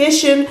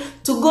application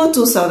to go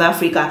to South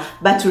Africa.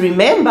 But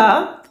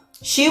remember,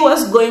 she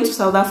was going to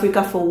South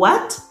Africa for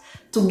what?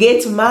 To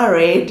get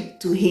married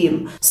to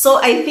him. So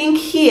I think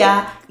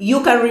here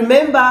you can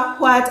remember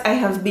what I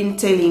have been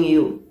telling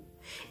you.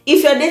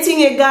 If you're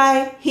dating a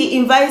guy, he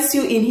invites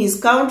you in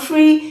his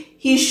country,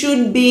 he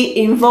should be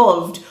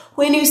involved.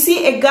 When you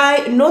see a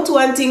guy not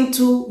wanting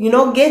to, you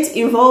know, get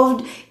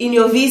involved in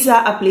your visa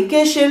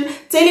application,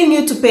 telling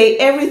you to pay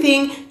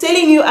everything,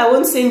 telling you I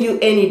won't send you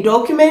any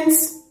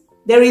documents,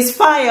 there is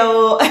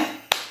fire.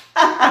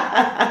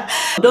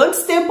 Don't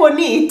step on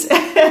it.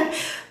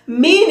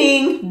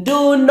 Meaning,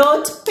 do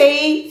not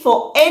pay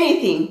for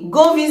anything.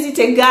 Go visit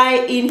a guy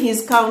in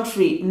his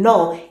country.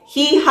 No,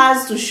 he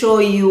has to show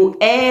you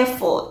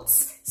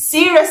efforts,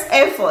 serious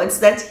efforts,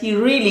 that he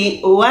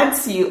really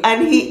wants you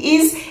and he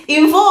is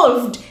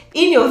involved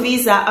in your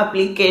visa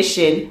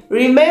application.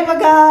 Remember,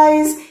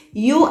 guys,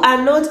 you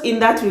are not in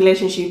that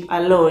relationship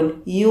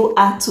alone. You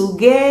are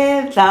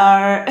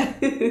together.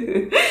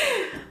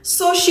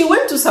 So she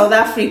went to South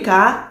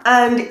Africa,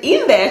 and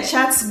in their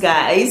chats,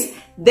 guys,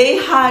 they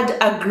had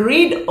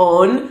agreed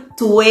on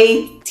to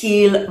wait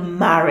till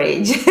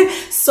marriage.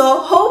 So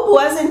Hope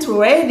wasn't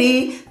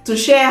ready to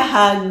share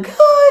her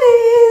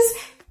goodies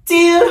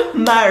till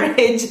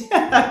marriage.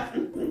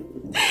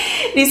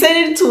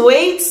 Decided to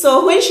wait.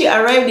 So when she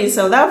arrived in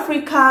South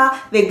Africa,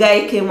 the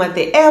guy came at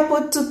the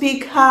airport to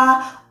pick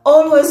her.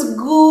 All was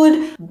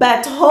good,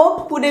 but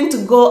Hope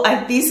couldn't go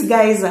at this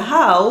guy's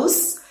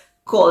house,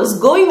 because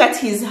going at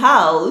his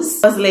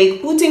house was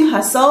like putting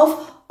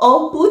herself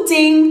or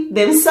putting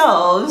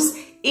themselves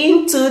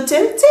into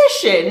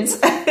temptations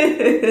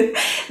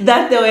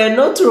that they were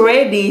not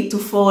ready to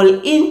fall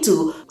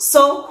into.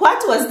 So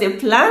what was the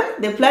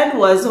plan? The plan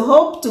was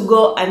Hope to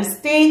go and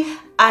stay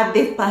at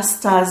the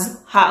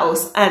pastor's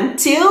house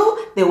until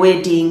the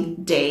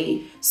wedding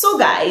day. So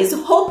guys,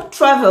 Hope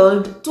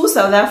traveled to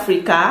South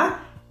Africa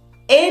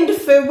end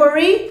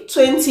February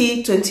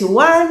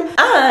 2021,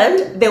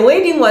 and the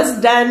wedding was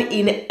done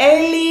in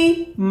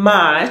early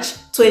March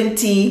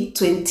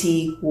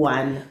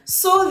 2021.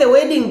 So the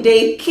wedding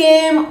day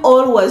came,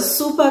 all was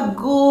super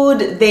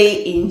good,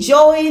 they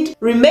enjoyed.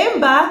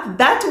 Remember,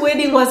 that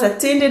wedding was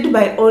attended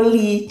by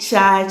only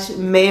church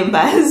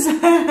members.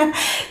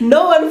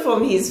 No one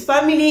from his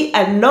family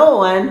and no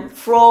one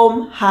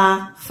from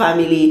her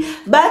family,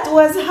 but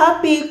was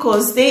happy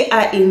because they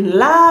are in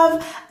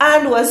love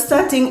and was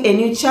starting a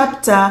new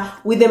chapter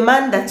with a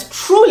man that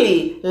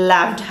truly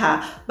loved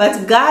her.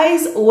 But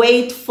guys,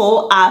 wait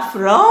for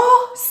Afro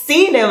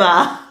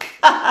cinema.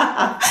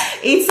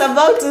 It's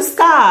about to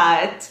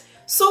start.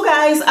 So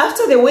guys,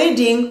 after the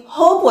wedding,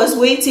 Hope was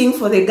waiting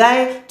for the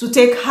guy to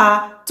take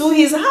her to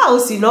his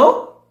house, you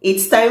know.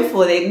 It's time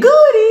for the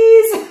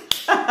goodies.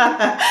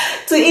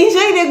 To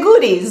enjoy the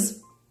goodies.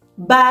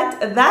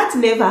 But that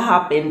never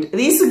happened.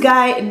 This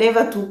guy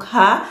never took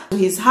her to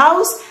his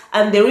house,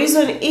 and the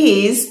reason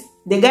is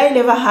the guy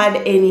never had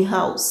any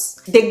house.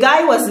 The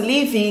guy was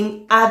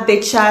living at the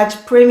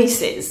church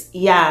premises.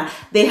 Yeah,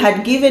 they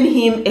had given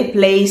him a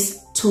place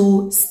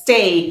to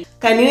stay.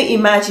 Can you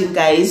imagine,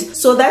 guys?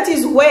 So that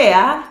is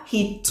where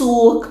he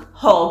took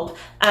Hope,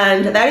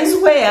 and that is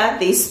where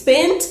they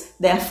spent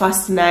their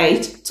first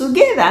night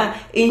together,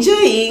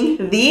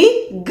 enjoying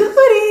the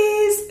goodies.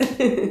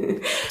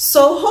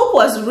 So Hope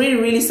was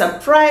really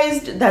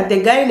surprised that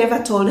the guy never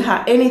told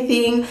her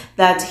anything,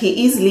 that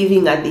he is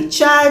living at the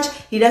church,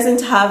 he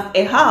doesn't have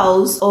a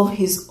house of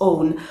his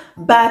own.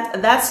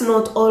 But that's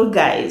not all,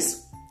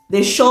 guys.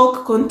 The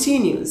shock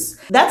continues.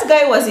 That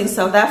guy was in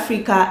South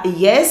Africa,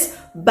 yes,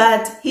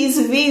 but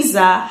his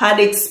visa had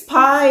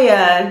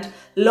expired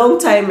long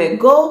time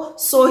ago,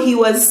 so he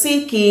was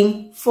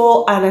seeking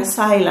for an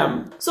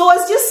asylum. So it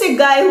was just a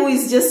guy who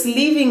is just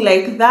living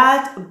like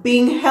that,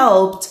 being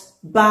helped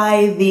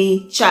by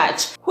the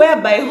church,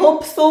 whereby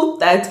Hope thought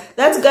that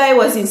that guy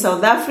was in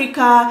South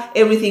Africa,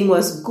 everything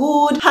was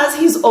good, has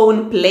his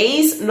own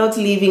place, not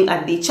living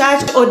at the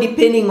church or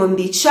depending on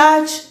the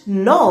church.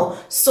 No.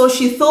 So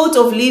she thought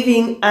of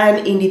living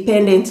an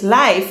independent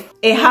life,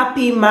 a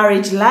happy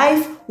marriage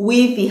life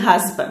with the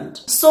husband.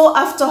 So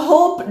after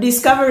Hope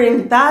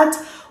discovering that,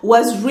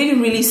 was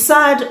really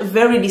sad,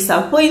 very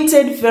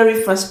disappointed,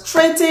 very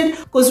frustrated,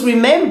 because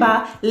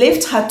remember,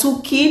 left her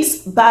 2 kids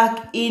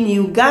back in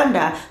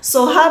Uganda.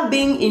 So her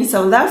being in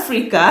South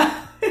Africa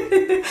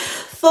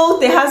thought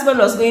the husband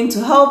was going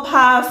to help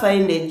her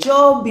find a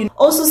job and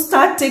also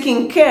start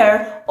taking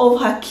care of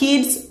her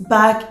kids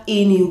back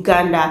in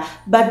Uganda.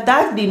 But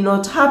that did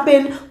not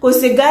happen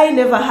because the guy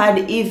never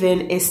had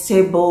even a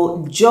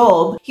stable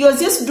job. He was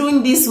just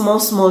doing these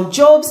small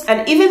jobs,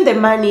 and even the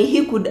money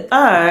he could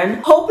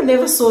earn, Hope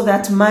never saw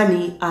that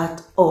money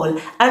at all.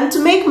 And to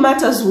make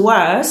matters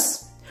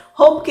worse,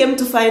 Hope came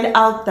to find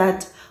out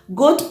that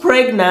got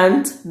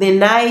pregnant the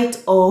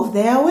night of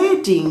their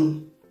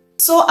wedding.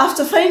 So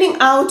after finding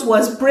out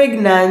was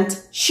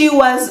pregnant, she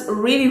was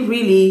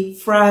really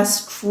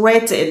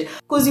frustrated,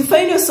 because you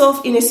find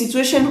yourself in a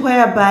situation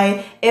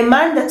whereby a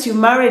man that you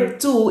married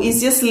to is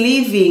just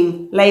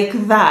living like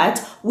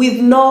that with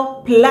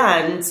no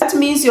plans. That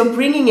means you're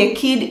bringing a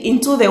kid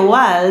into the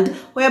world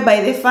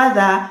whereby the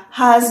father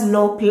has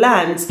no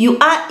plans. You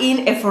are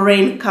in a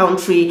foreign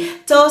country.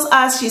 Tells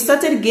us she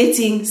started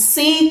getting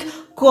sick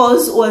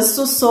because was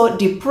so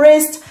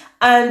depressed,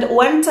 and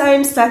one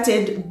time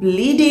started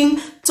bleeding,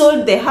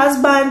 told the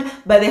husband,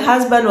 but the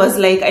husband was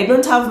like, I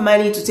don't have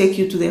money to take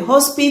you to the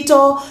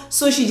hospital.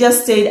 So she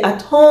just stayed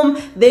at home.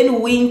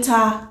 Then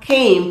winter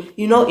came.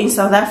 You know, in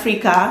South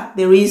Africa,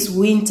 there is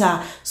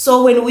winter.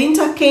 So when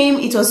winter came,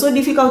 it was so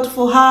difficult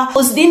for her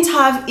because didn't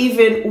have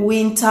even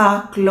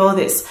winter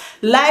clothes.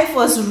 Life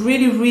was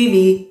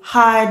really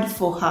hard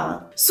for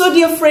her. So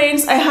dear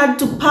friends, I had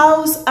to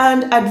pause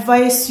and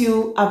advise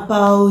you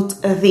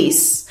about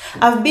this.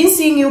 I've been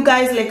seeing you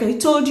guys, like I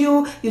told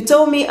you, you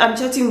tell me I'm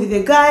chatting with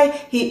a guy,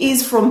 he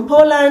is from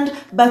Poland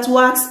but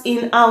works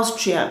in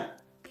Austria.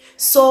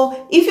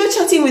 So if you're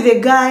chatting with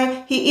a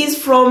guy, he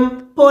is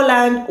from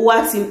Poland,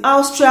 works in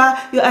Austria.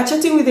 You are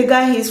chatting with a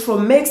guy, he is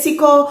from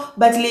Mexico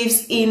but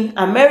lives in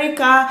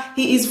America.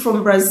 He is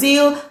from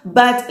Brazil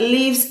but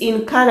lives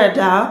in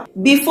Canada.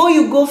 Before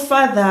you go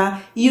further,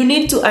 you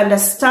need to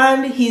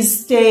understand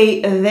his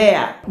stay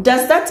there.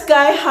 Does that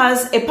guy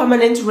has a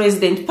permanent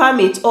resident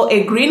permit or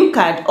a green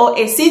card or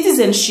a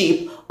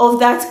citizenship of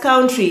that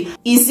country?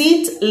 Is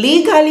it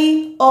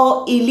legally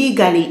or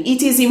illegally?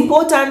 It is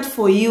important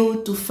for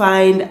you to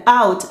find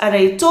out. And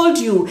I told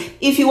you,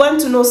 if you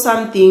want to know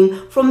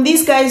something from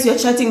these guys you're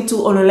chatting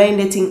to on online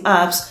dating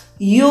apps,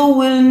 you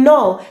will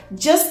know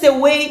just the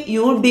way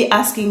you will be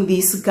asking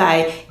this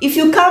guy. If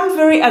you come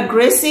very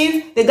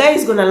aggressive, the guy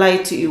is gonna lie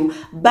to you.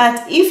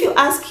 But if you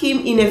ask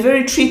him in a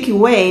very tricky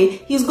way,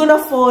 he's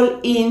gonna fall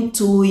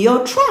into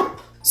your trap.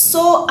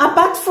 So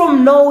apart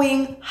from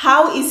knowing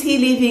how is he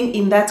living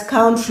in that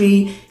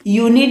country,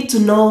 you need to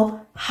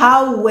know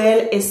how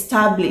well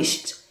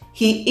established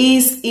he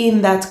is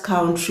in that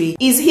country.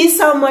 Is he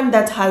someone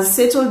that has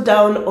settled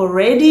down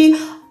already,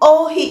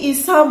 or he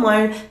is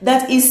someone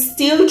that is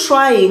still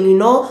trying, you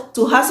know,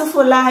 to hustle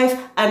for life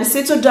and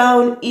settle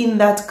down in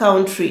that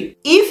country?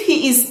 If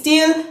he is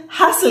still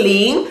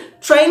hustling,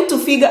 trying to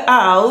figure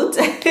out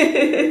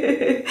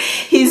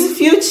his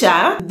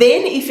future,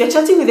 then if you're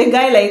chatting with a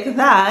guy like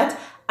that,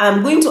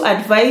 I'm going to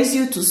advise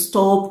you to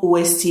stop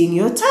wasting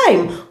your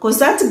time, because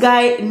that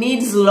guy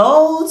needs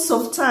lots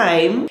of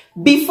time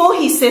before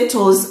he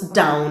settles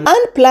down.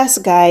 And plus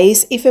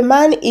guys, if a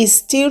man is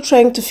still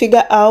trying to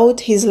figure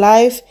out his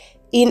life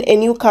in a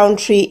new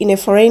country, in a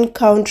foreign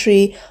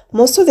country,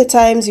 most of the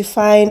times you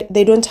find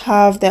they don't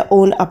have their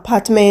own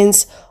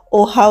apartments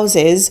or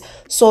houses.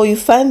 So you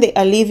find they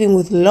are living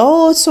with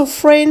lots of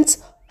friends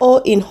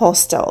or in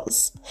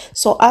hostels.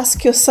 So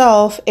ask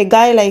yourself, a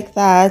guy like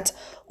that,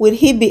 will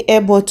he be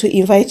able to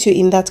invite you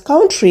in that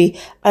country?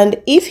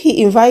 And if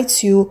he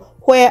invites you,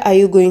 where are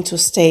you going to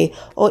stay?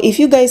 Or if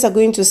you guys are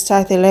going to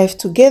start a life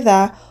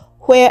together,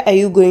 where are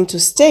you going to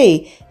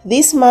stay?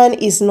 This man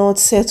is not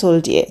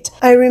settled yet.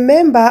 I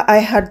remember I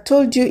had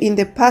told you in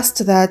the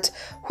past that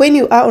when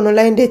you are on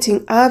online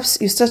dating apps,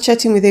 you start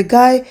chatting with a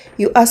guy,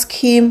 you ask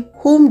him,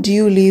 whom do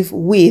you live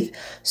with?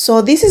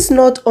 So this is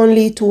not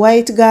only to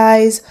white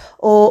guys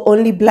or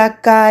only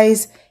black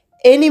guys,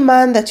 any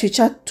man that you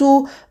chat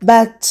to,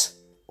 but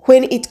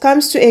when it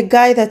comes to a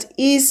guy that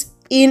is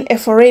in a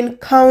foreign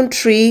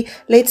country,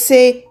 let's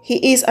say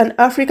he is an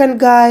African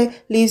guy,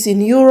 lives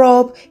in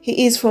Europe,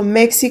 he is from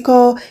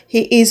Mexico,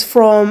 he is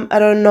from, I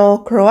don't know,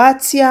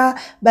 Croatia,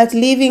 but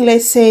living,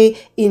 let's say,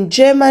 in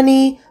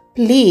Germany,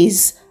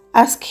 please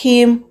ask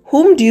him,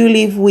 whom do you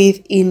live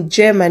with in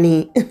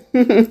Germany?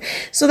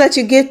 So that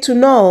you get to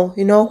know,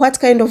 what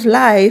kind of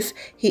life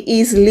he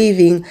is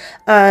living,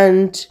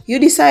 and you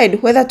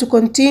decide whether to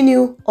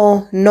continue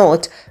or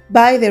not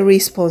by the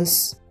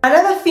response.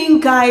 Another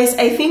thing, guys,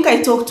 I think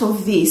I talked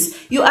of this.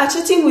 You are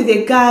chatting with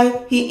a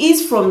guy, he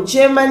is from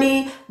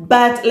Germany,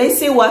 but let's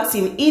say works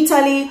in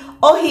Italy,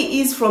 or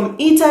he is from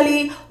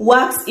Italy,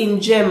 works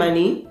in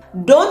Germany.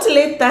 Don't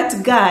let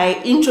that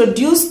guy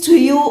introduce to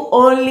you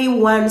only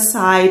one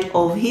side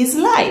of his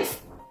life.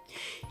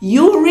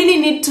 You really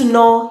need to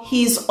know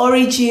his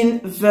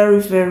origin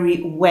very,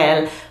 very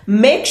well.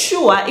 Make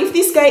sure if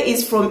this guy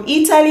is from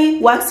Italy,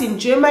 works in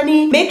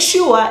Germany, make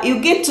sure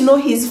you get to know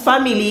his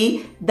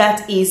family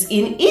that is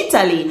in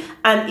Italy.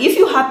 And if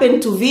you happen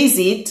to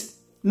visit,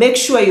 make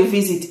sure you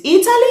visit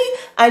Italy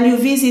and you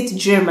visit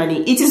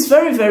Germany. It is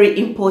very, very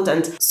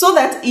important so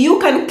that you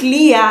can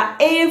clear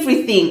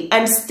everything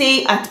and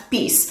stay at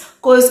peace.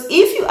 Because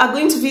if you are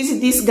going to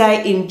visit this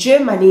guy in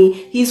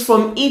Germany, he's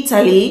from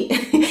Italy,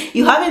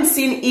 you haven't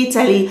seen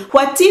Italy.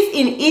 What if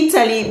in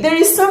Italy there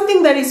is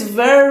something that is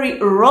very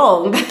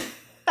wrong?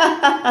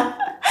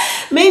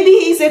 Maybe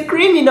he's a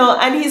criminal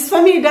and his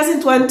family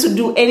doesn't want to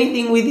do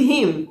anything with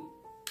him.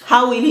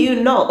 How will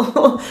you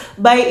know?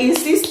 By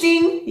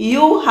insisting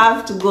you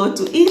have to go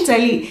to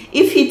Italy.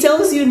 If he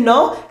tells you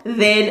no,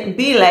 then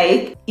be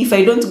like, if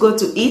I don't go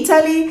to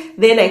Italy,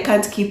 then I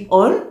can't keep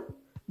on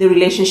the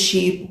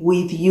relationship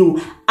with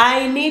you.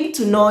 I need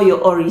to know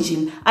your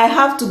origin. I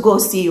have to go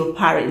see your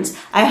parents.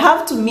 I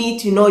have to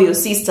meet, your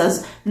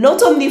sisters,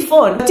 not on the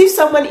phone. But if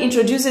someone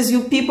introduces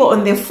you people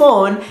on the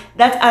phone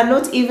that are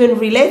not even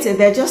related,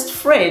 they're just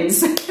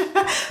friends,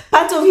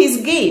 part of his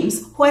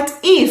games. What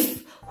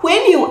if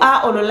when you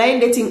are on online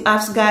dating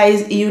apps,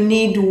 guys, you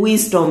need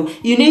wisdom.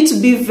 You need to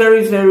be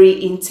very,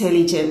 very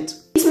intelligent.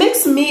 It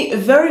makes me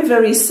very,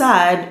 very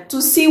sad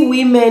to see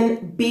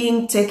women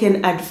being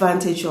taken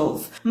advantage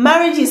of.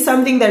 Marriage is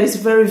something that is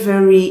very,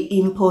 very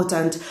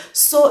important.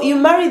 So you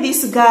marry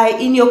this guy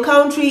in your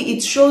country,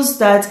 it shows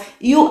that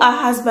you are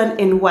husband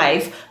and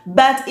wife.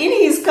 But in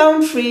his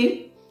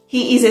country,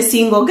 he is a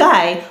single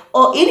guy.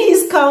 Or in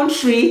his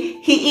country,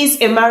 he is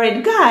a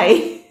married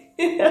guy.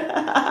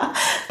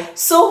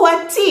 So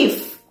what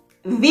if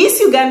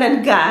this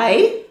Ugandan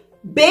guy,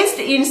 based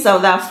in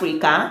South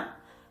Africa,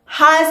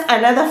 has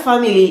another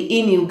family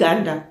in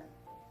Uganda,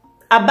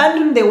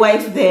 abandon the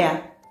wife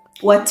there?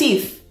 What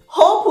if?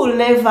 Hope will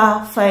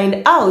never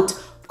find out,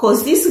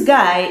 because this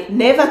guy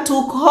never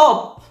took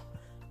Hope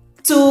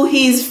to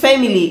his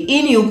family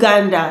in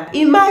Uganda.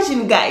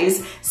 Imagine,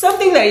 guys,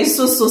 something that is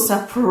so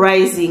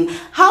surprising.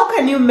 How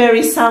can you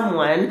marry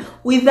someone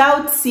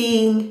without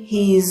seeing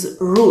his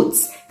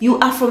roots? You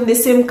are from the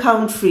same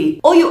country,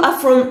 or you are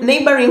from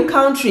neighboring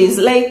countries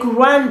like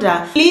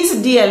Rwanda.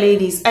 Please, dear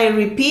ladies, I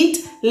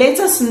repeat, let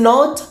us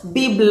not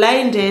be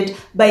blinded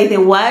by the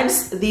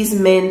words these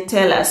men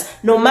tell us.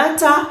 No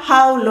matter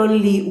how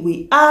lonely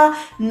we are,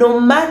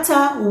 no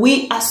matter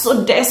we are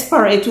so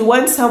desperate, we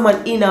want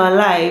someone in our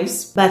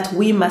lives, but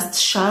we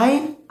must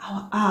shine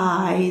our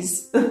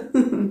eyes.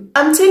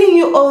 I'm telling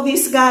you all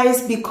this,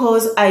 guys,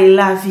 because I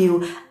love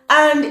you.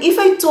 And if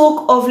I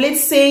talk of,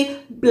 let's say,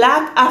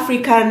 Black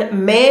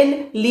African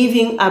men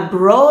living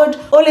abroad,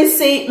 or let's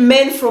say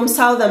men from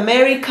South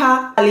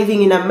America,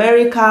 living in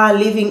America,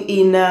 living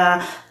in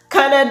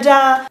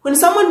Canada, when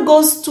someone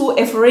goes to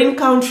a foreign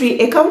country,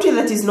 a country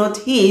that is not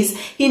his,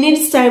 he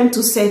needs time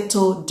to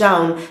settle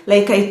down.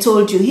 Like I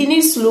told you, he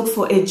needs to look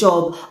for a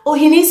job, or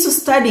he needs to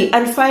study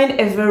and find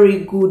a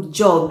very good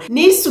job,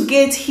 needs to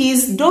get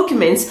his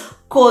documents.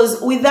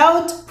 Because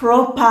without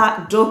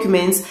proper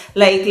documents,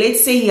 like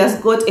let's say he has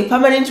got a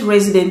permanent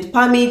resident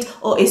permit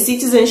or a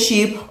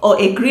citizenship or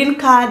a green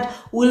card,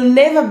 will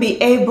never be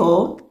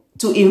able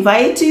to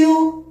invite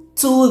you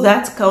to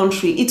that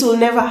country. It will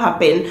never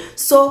happen.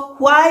 So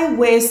why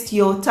waste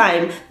your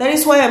time? That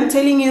is why I'm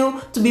telling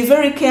you to be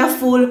very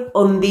careful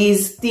on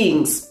these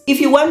things. If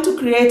you want to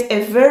create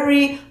a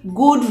very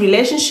good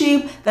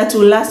relationship that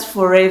will last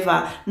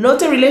forever,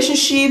 not a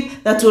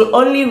relationship that will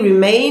only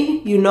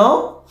remain,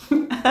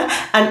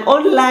 an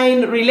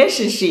online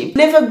relationship.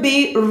 Never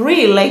be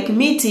real, like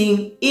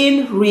meeting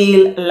in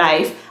real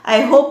life.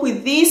 I hope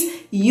with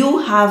this you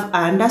have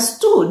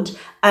understood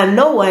and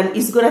no one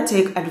is gonna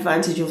take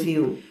advantage of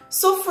you.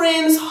 So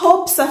friends,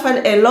 Hope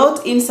suffered a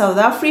lot in South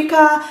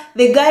Africa.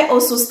 The guy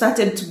also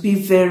started to be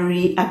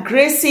very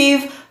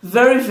aggressive,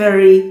 very,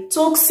 very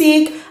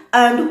toxic.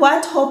 And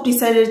what Hope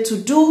decided to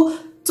do,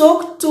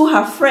 talk to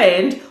her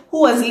friend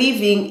who was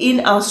living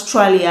in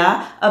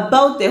Australia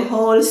about the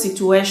whole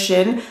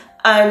situation.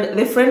 And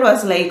the friend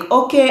was like,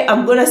 okay,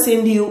 I'm gonna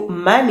send you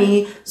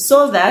money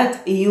so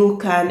that you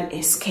can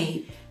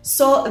escape.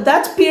 So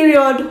that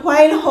period,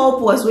 while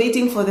Hope was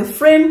waiting for the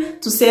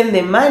friend to send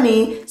the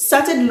money,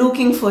 started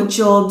looking for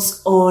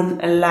jobs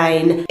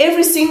online.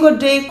 Every single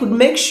day could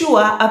make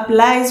sure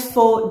applies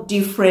for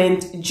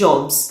different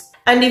jobs.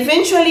 And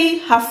eventually,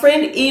 her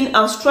friend in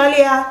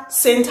Australia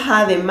sent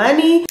her the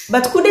money,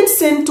 but couldn't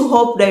send to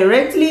Hope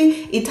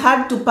directly. It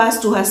had to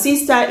pass to her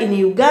sister in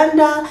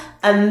Uganda,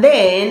 and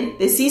then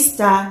the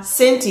sister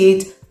sent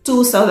it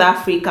to South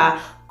Africa,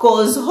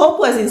 because Hope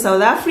was in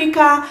South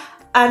Africa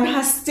and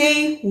her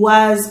stay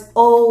was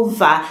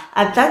over.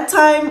 At that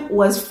time,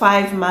 was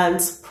 5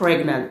 months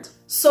pregnant.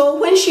 So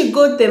when she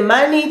got the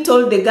money,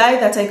 told the guy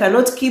that I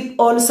cannot keep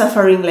on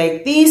suffering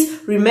like this.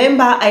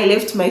 Remember, I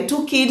left my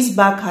 2 kids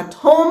back at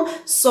home,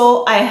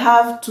 so I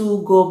have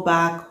to go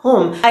back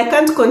home. I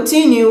can't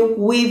continue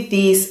with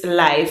this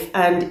life.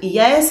 And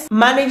yes,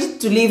 managed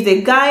to leave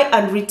the guy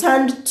and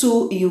returned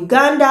to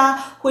Uganda.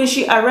 When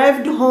she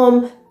arrived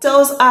home,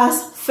 tells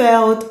us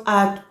felt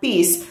at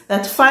peace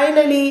that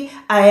finally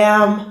I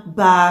am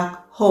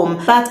back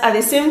home. But at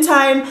the same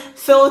time,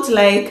 felt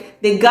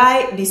like the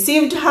guy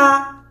deceived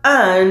her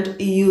and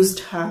used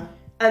her.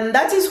 And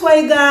that is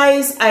why,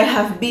 guys, I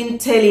have been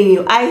telling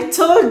you, I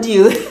told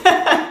you,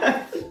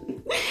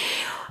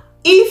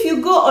 if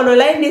you go on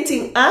online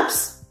dating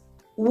apps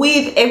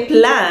with a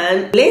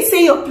plan, let's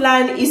say your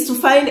plan is to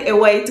find a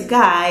white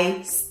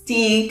guy,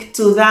 stick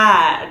to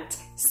that.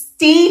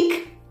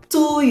 Stick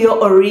to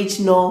your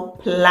original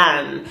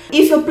plan.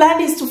 If your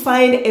plan is to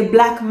find a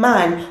black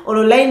man on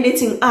online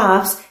dating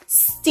apps,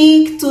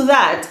 stick to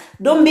that.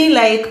 Don't be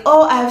like,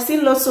 oh, I have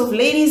seen lots of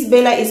ladies,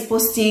 Bella is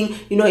posting,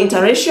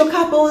 interracial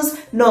couples.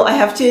 No, I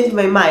have changed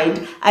my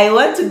mind. I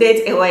want to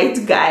date a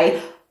white guy.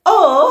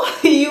 Or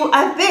you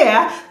are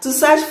there to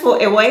search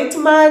for a white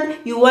man.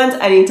 You want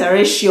an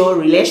interracial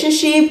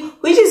relationship,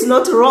 which is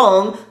not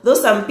wrong, though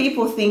some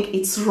people think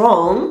it's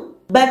wrong.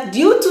 But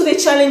due to the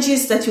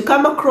challenges that you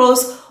come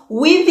across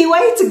with the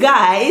white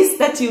guys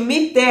that you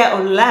meet there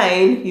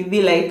online, you'll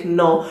be like,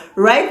 no,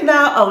 right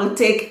now I will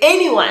take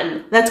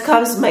anyone that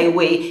comes my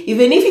way,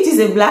 even if it is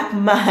a black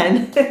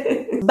man.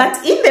 But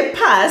in the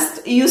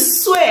past, you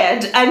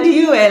sweared and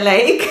you were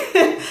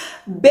like,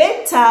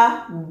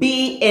 better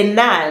be a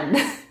nun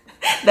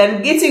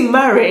than getting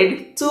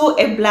married to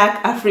a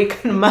black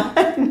African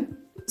man.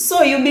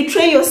 So you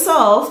betray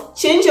yourself,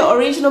 change your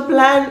original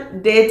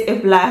plan, date a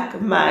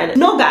black man.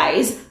 No,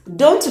 guys,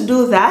 don't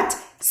do that.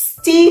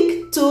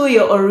 Stick to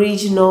your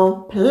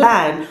original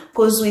plan,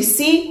 because we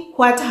see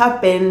what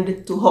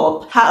happened to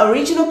Hope. Her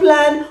original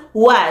plan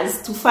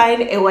was to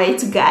find a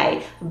white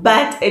guy,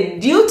 but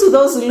due to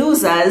those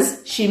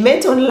losers she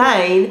met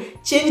online,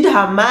 changed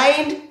her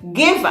mind,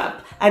 gave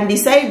up, and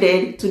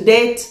decided to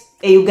date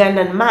a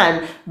Ugandan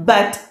man,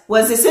 but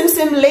was the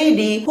same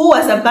lady who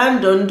was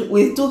abandoned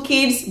with 2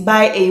 kids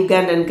by a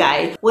Ugandan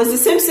guy. Was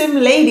the same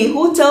lady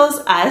who tells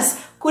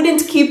us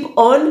couldn't keep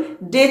on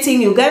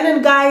dating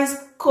Ugandan guys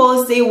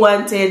because they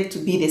wanted to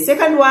be the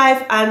second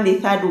wife and the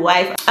third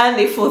wife and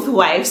the fourth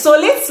wife. So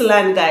let's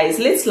learn, guys.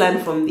 Let's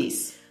learn from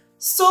this.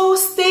 So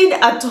stayed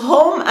at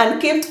home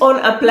and kept on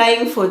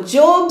applying for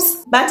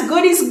jobs. But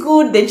God is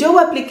good. The job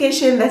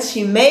application that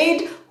she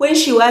made when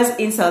she was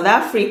in South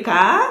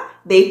Africa,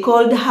 they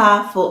called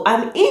her for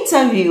an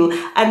interview,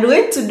 and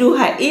went to do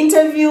her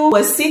interview,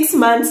 was 6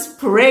 months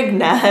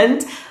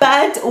pregnant,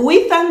 but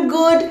we thank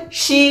God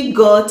she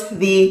got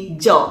the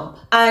job.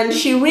 And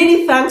she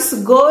really thanks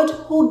God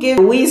who gave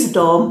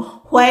wisdom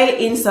while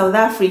in South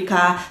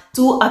Africa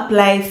to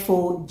apply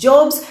for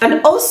jobs,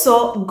 and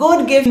also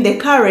God gave him the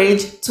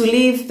courage to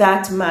leave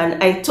that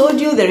man. I told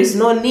you there is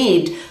no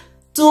need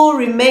to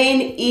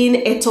remain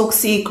in a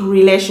toxic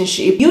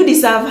relationship. You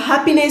deserve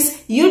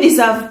happiness, you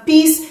deserve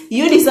peace,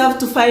 you deserve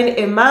to find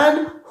a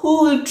man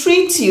who will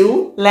treat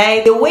you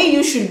like the way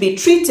you should be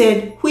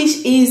treated,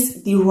 which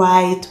is the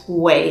right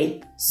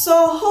way.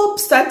 So Hope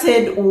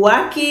started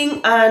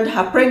working and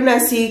her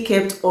pregnancy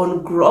kept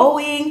on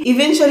growing.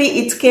 Eventually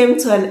it came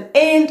to an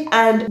end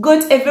and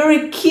got a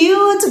very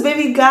cute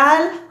baby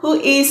girl who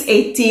is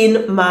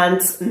 18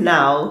 months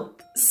now.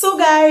 So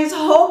guys,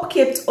 Hope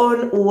kept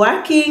on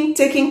working,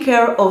 taking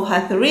care of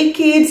her 3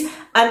 kids,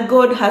 and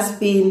God has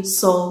been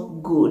so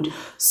good.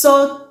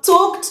 So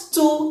talked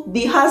to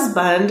the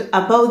husband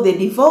about the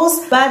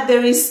divorce, but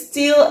there is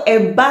still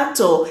a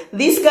battle.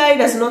 This guy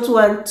does not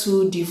want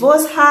to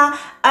divorce her,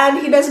 and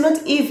he does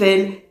not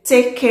even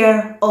take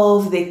care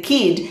of the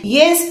kid.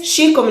 Yes,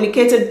 she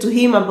communicated to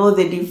him about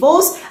the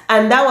divorce,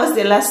 and that was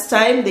the last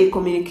time they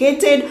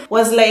communicated,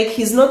 was like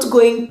he's not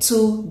going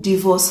to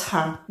divorce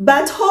her.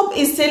 But Hope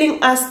is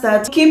telling us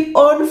that keep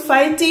on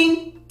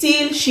fighting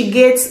till she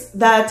gets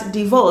that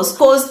divorce,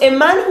 because a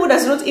man who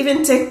does not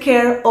even take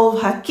care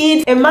of her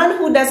kid, a man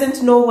who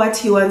doesn't know what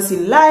he wants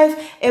in life,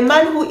 a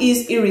man who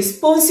is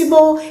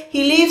irresponsible,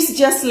 he lives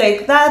just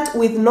like that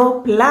with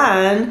no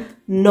plan.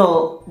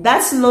 No,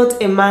 that's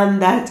not a man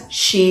that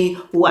she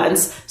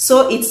wants.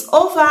 So it's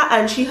over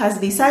and she has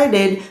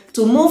decided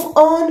to move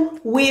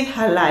on with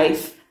her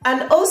life.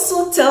 And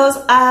also tells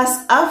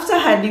us after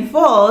her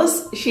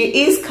divorce,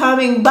 she is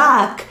coming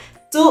back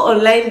to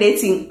online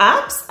dating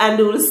apps and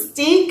will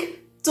stick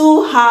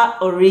to her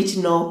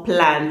original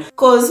plan,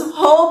 because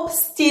Hope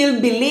still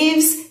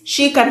believes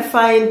she can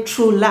find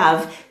true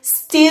love,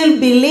 still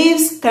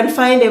believes can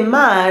find a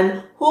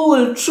man who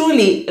will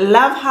truly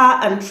love her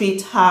and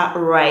treat her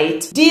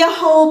right. Dear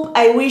Hope,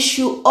 I wish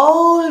you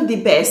all the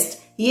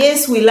best.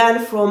 Yes, we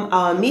learn from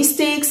our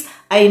mistakes.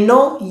 I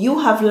know you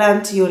have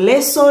learned your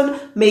lesson.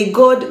 May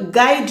God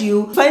guide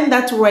you. Find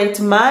that right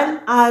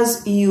man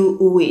as you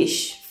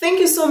wish.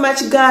 Thank you so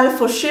much, girl,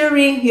 for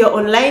sharing your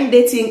online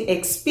dating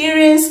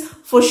experience.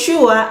 For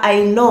sure,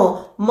 I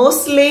know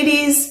most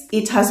ladies,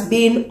 it has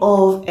been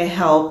of a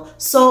help.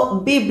 So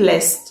be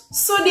blessed.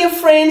 So dear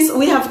friends,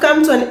 we have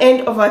come to an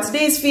end of our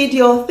today's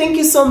video. Thank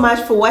you so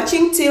much for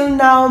watching till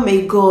now.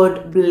 May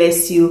God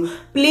bless you.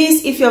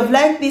 Please, if you have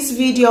liked this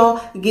video,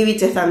 give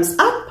it a thumbs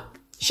up.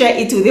 Share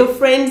it with your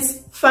friends,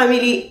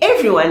 family,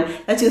 everyone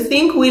that you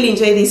think will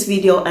enjoy this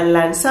video and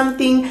learn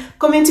something.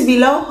 Comment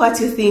below what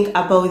you think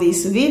about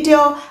this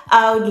video.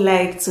 I would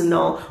like to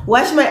know.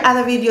 Watch my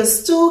other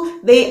videos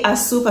too. They are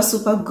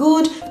super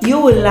good. You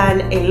will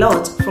learn a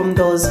lot from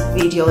those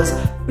videos.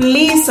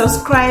 Please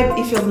subscribe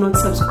if you have not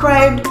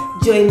subscribed.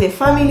 Join the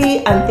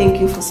family, and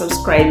thank you for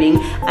subscribing.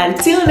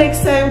 Until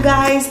next time,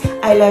 guys,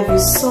 I love you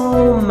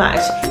so much.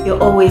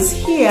 You're always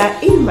here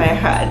in my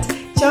heart.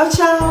 Ciao,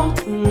 ciao.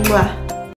 Mwah.